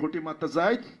 कितले आमी होटी मारता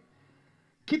जायत,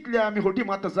 कितले आमी होटी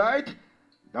मारता जायत.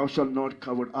 Thou shalt not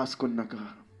covet. आस कोन नाका.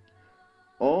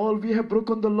 All we have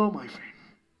broken the law, my friend.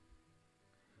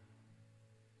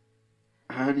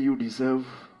 And you deserve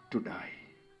to die.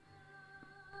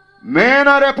 Men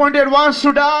are appointed once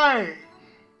to die.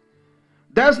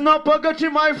 There's no purgatory,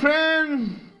 my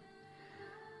friend.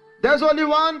 There's only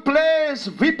one place,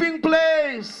 weeping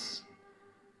place.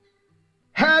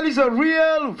 Hell is a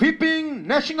real weeping,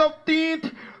 gnashing of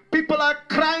teeth. People are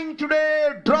crying today,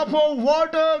 drop of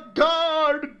water.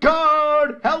 God,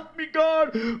 God, help me,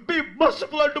 God. Be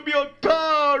merciful unto me, O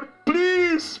God.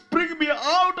 Please bring me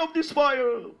out of this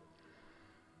fire.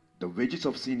 The wages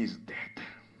of sin is death.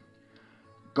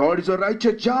 God is a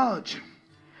righteous judge.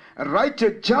 A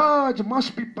righteous judge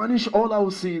must be punished all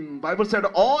our sin. Bible said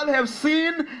all have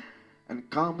sinned and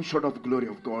come short of glory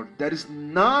of God. There is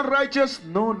none righteous,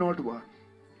 no, not one.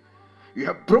 You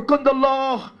have broken the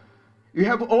law. You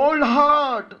have old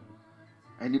heart.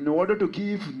 And in order to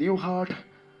give new heart,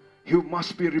 you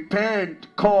must be repent,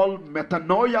 call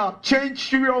metanoia.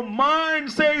 Change your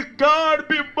mind. Say, God,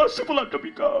 be merciful unto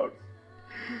me, God.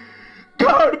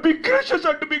 God, be gracious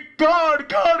unto me. God,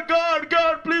 God, God,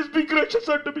 God, please be gracious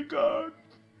unto me, God.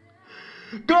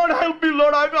 God, help me,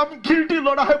 Lord. I'm guilty,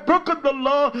 Lord. I have broken the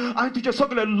law. I तुझे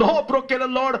सगळे law broken,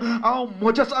 Lord. हांव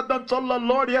म्हज्या सादान चल्ला,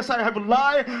 Lord. Yes, I have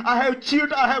lied. I have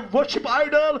cheated. I have worshipped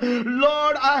idol.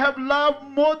 Lord, I have loved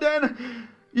more than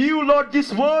you, Lord.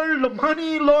 This world,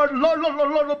 money, Lord.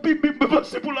 Lord, be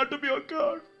merciful unto me, oh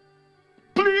God.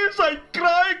 Please, I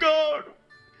cry, God.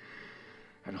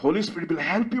 And Holy Spirit will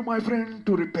help you, my friend,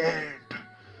 to repent.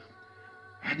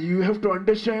 And you have to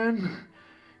understand,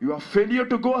 you are failure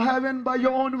to go heaven by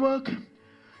your own work.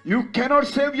 You cannot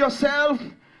save yourself.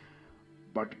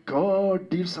 But God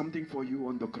did something for you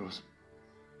on the cross.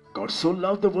 God so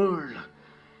loved the world.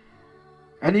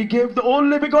 And He gave the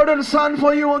only begotten Son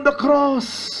for you on the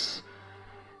cross.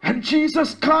 And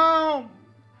Jesus came.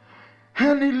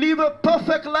 And He lived a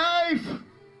perfect life.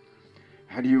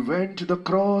 And He went to the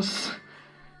cross.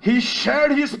 He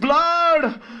shed His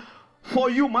blood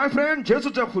for you, my friend.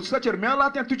 जेजूच्या खुस्काचेर मेला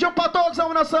तें तुज्या पातोक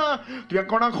जावन आसा. तुवें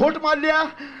कोणाक होट मारल्या,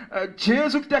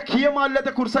 जेजूक त्या खिये मारल्या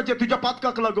त्या खुर्साचेर तुज्या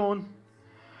पातकाक लागून.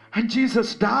 And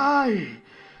Jesus died,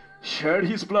 shed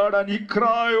His blood, and He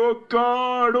cried, oh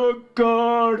God,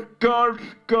 God,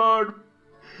 God,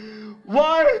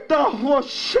 why thou hast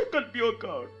shaken me, oh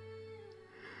God.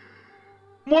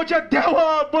 म्हज्या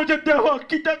देवा,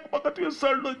 कित्याक म्हाका तुवें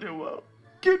सोडलो देवा?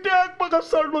 कित्याक म्हाका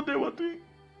सोडलो देवा तुवें?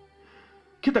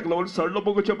 कित्याक लागून सोडलो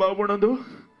मोगोच्या बावणांदो?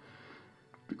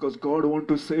 Because God want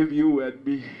to save you and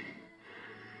me.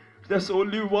 There's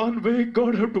only one way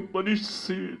God have to punish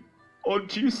sin, on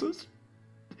Jesus.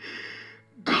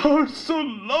 God so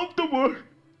loved the world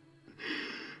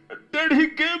that He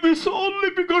gave His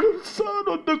only begotten Son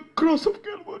on the cross of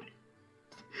Calvary.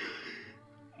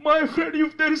 My friend,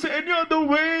 if there is any other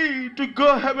way to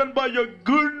go heaven by your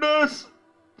goodness,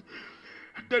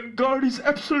 then God is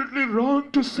absolutely wrong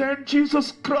to send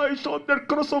Jesus Christ on that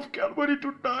cross of Calvary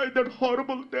to die that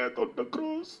horrible death on the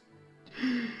cross.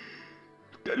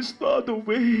 There is no other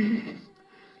way.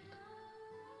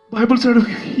 Bible said,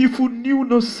 if who knew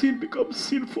no sin becomes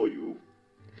sin for you.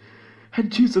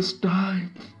 And Jesus died.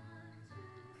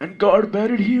 And God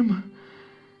buried Him.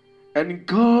 And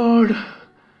God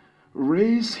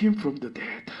raised Him from the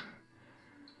dead.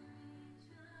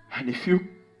 And if you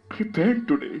repent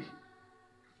today,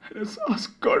 let's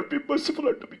ask God, be merciful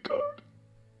unto me, God.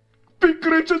 Be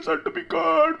gracious unto me,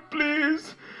 God,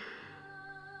 please.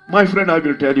 My friend, I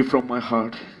will tell you from my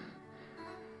heart.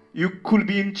 You could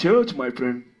be in church, my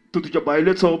friend. तू तुझ्या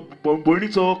बायलेचो,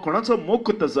 भयणीचो, कोणाचो मोग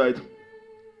करता जायत.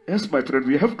 Yes, my friend,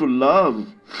 we have to love.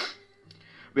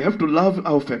 We have to love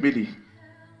our family.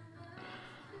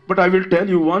 But I will tell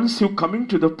you, once you coming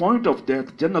to the point of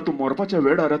death, जेन्ना तूं मरपाच्या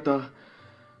वेळार येता,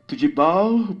 तुजी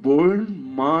भाव भयण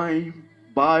माय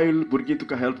बायल भुरगीं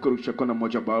तुका हेल्प करूंक शकना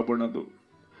म्हज्या भाव भयणांदो.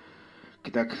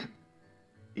 कित्याक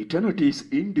eternity is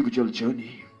individual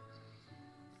journey.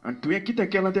 And तुवें कितें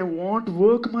केलां तें won't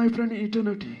work, my friend,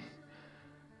 eternity.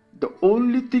 The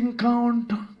only thing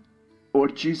count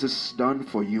what Jesus done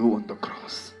for you on the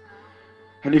cross.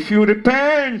 And if you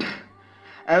repent,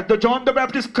 as the John the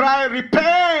Baptist cry,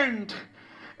 repent.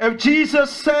 If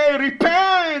Jesus say,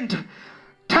 repent,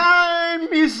 time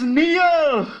is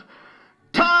near.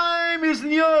 Time is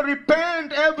near.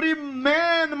 Repent. Every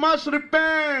man must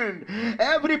repent.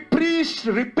 Every priest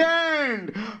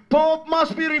repent. Pope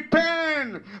must be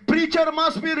repent. Preacher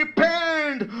must be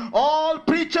repent. All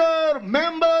preacher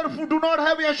member who do not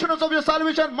have assurance of your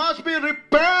salvation must be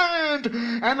repent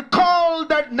and call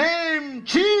that name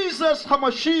Jesus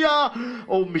HaMashiach,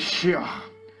 O Messiah.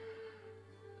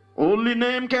 Only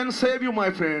name can save you,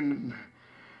 my friend.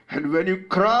 And when you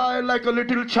cry like a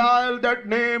little child, that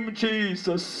name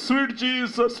Jesus, sweet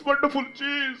Jesus, wonderful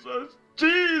Jesus,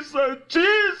 Jesus,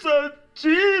 Jesus,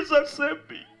 Jesus, save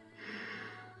me.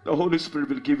 The Holy Spirit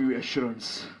will give you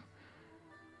assurance.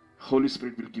 Holy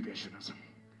Spirit will give you assurance.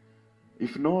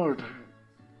 If not,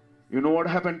 you know what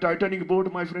happened? Titanic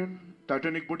boat, my friend.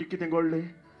 Titanic boat कितें घडलें?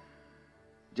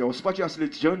 जे वचपाची आसली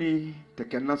journey ते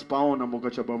केन्नाच पावना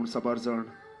मोगाच्या बाबून साबार जाण.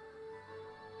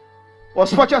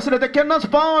 वचपाचें आसलें तें केन्नाच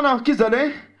पावना. कितें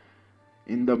जालें?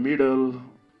 In the middle,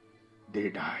 they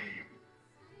die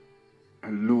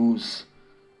and lose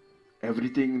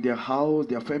everything, their house,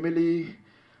 their family,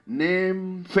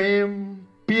 name, fame,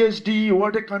 PhD,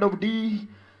 what a kind of D.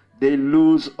 They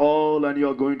lose all, and you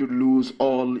are going to lose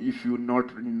all if you're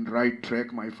not in right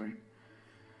track, my friend.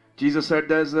 Jesus said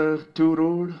there's a two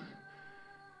road.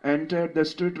 Enter the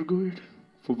straight gate,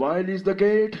 for wide is the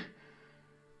gate,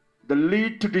 the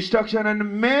lead to destruction,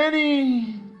 and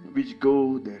many which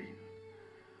go therein.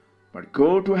 But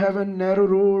go to heaven, narrow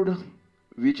road,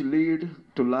 which lead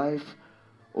to life,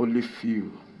 only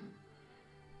few.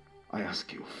 I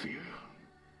ask you, few.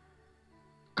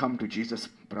 Come to Jesus,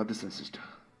 brothers and sisters.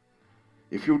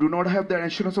 If you do not have the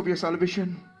assurance of your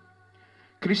salvation,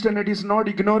 Christianity is not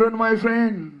ignorant, my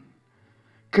friend.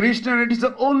 Christianity is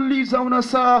the only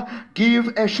Zaunasa give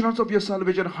assurance of your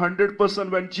salvation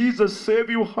 100%. When Jesus save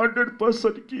you,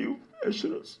 100% give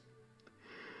assurance.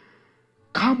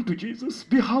 Come to Jesus.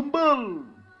 Be humble.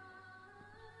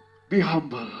 Be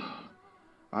humble.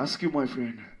 Ask you, my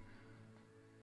friend.